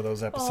redo some of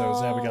those episodes.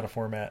 Now we got a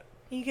format.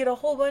 You get a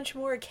whole bunch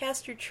more of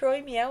Castor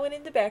Troy meowing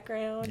in the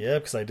background. Yeah,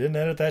 because I didn't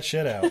edit that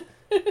shit out.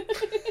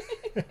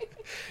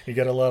 You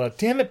got a lot of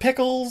damn it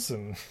pickles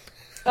and.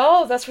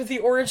 Oh, that's where the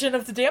origin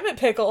of the damn it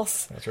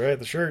pickles. That's right,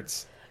 the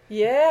shirts.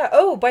 Yeah.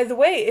 Oh, by the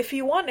way, if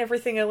you want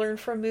everything I learned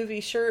from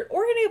movie shirt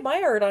or any of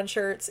my art on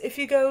shirts, if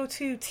you go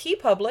to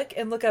TeePublic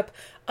and look up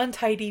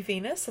Untidy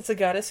Venus, that's a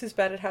goddess who's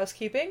bad at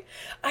housekeeping,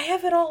 I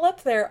have it all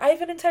up there. I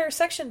have an entire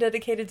section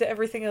dedicated to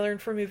everything I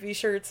learned from movie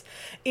shirts,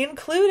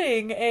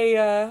 including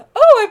I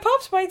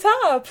popped my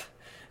top.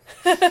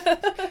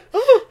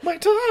 Oh, my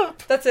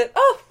top. That's it.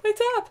 Oh, my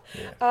top.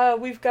 Yeah.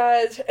 We've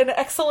got an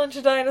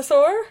excellent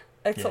dinosaur.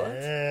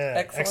 Excellent. Yeah,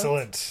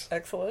 Excellent.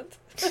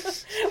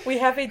 We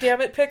have a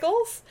Damn It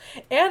Pickles.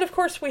 And, of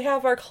course, we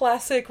have our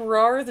classic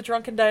Rawr, the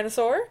Drunken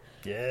Dinosaur.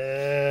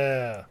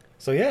 Yeah.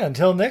 So,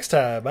 until next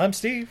time, I'm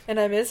Steve. And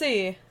I'm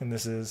Izzy. And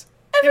this is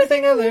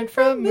Everything I Learned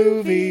from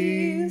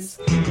Movies.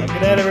 Good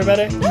night,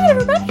 everybody. Good night,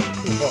 everybody.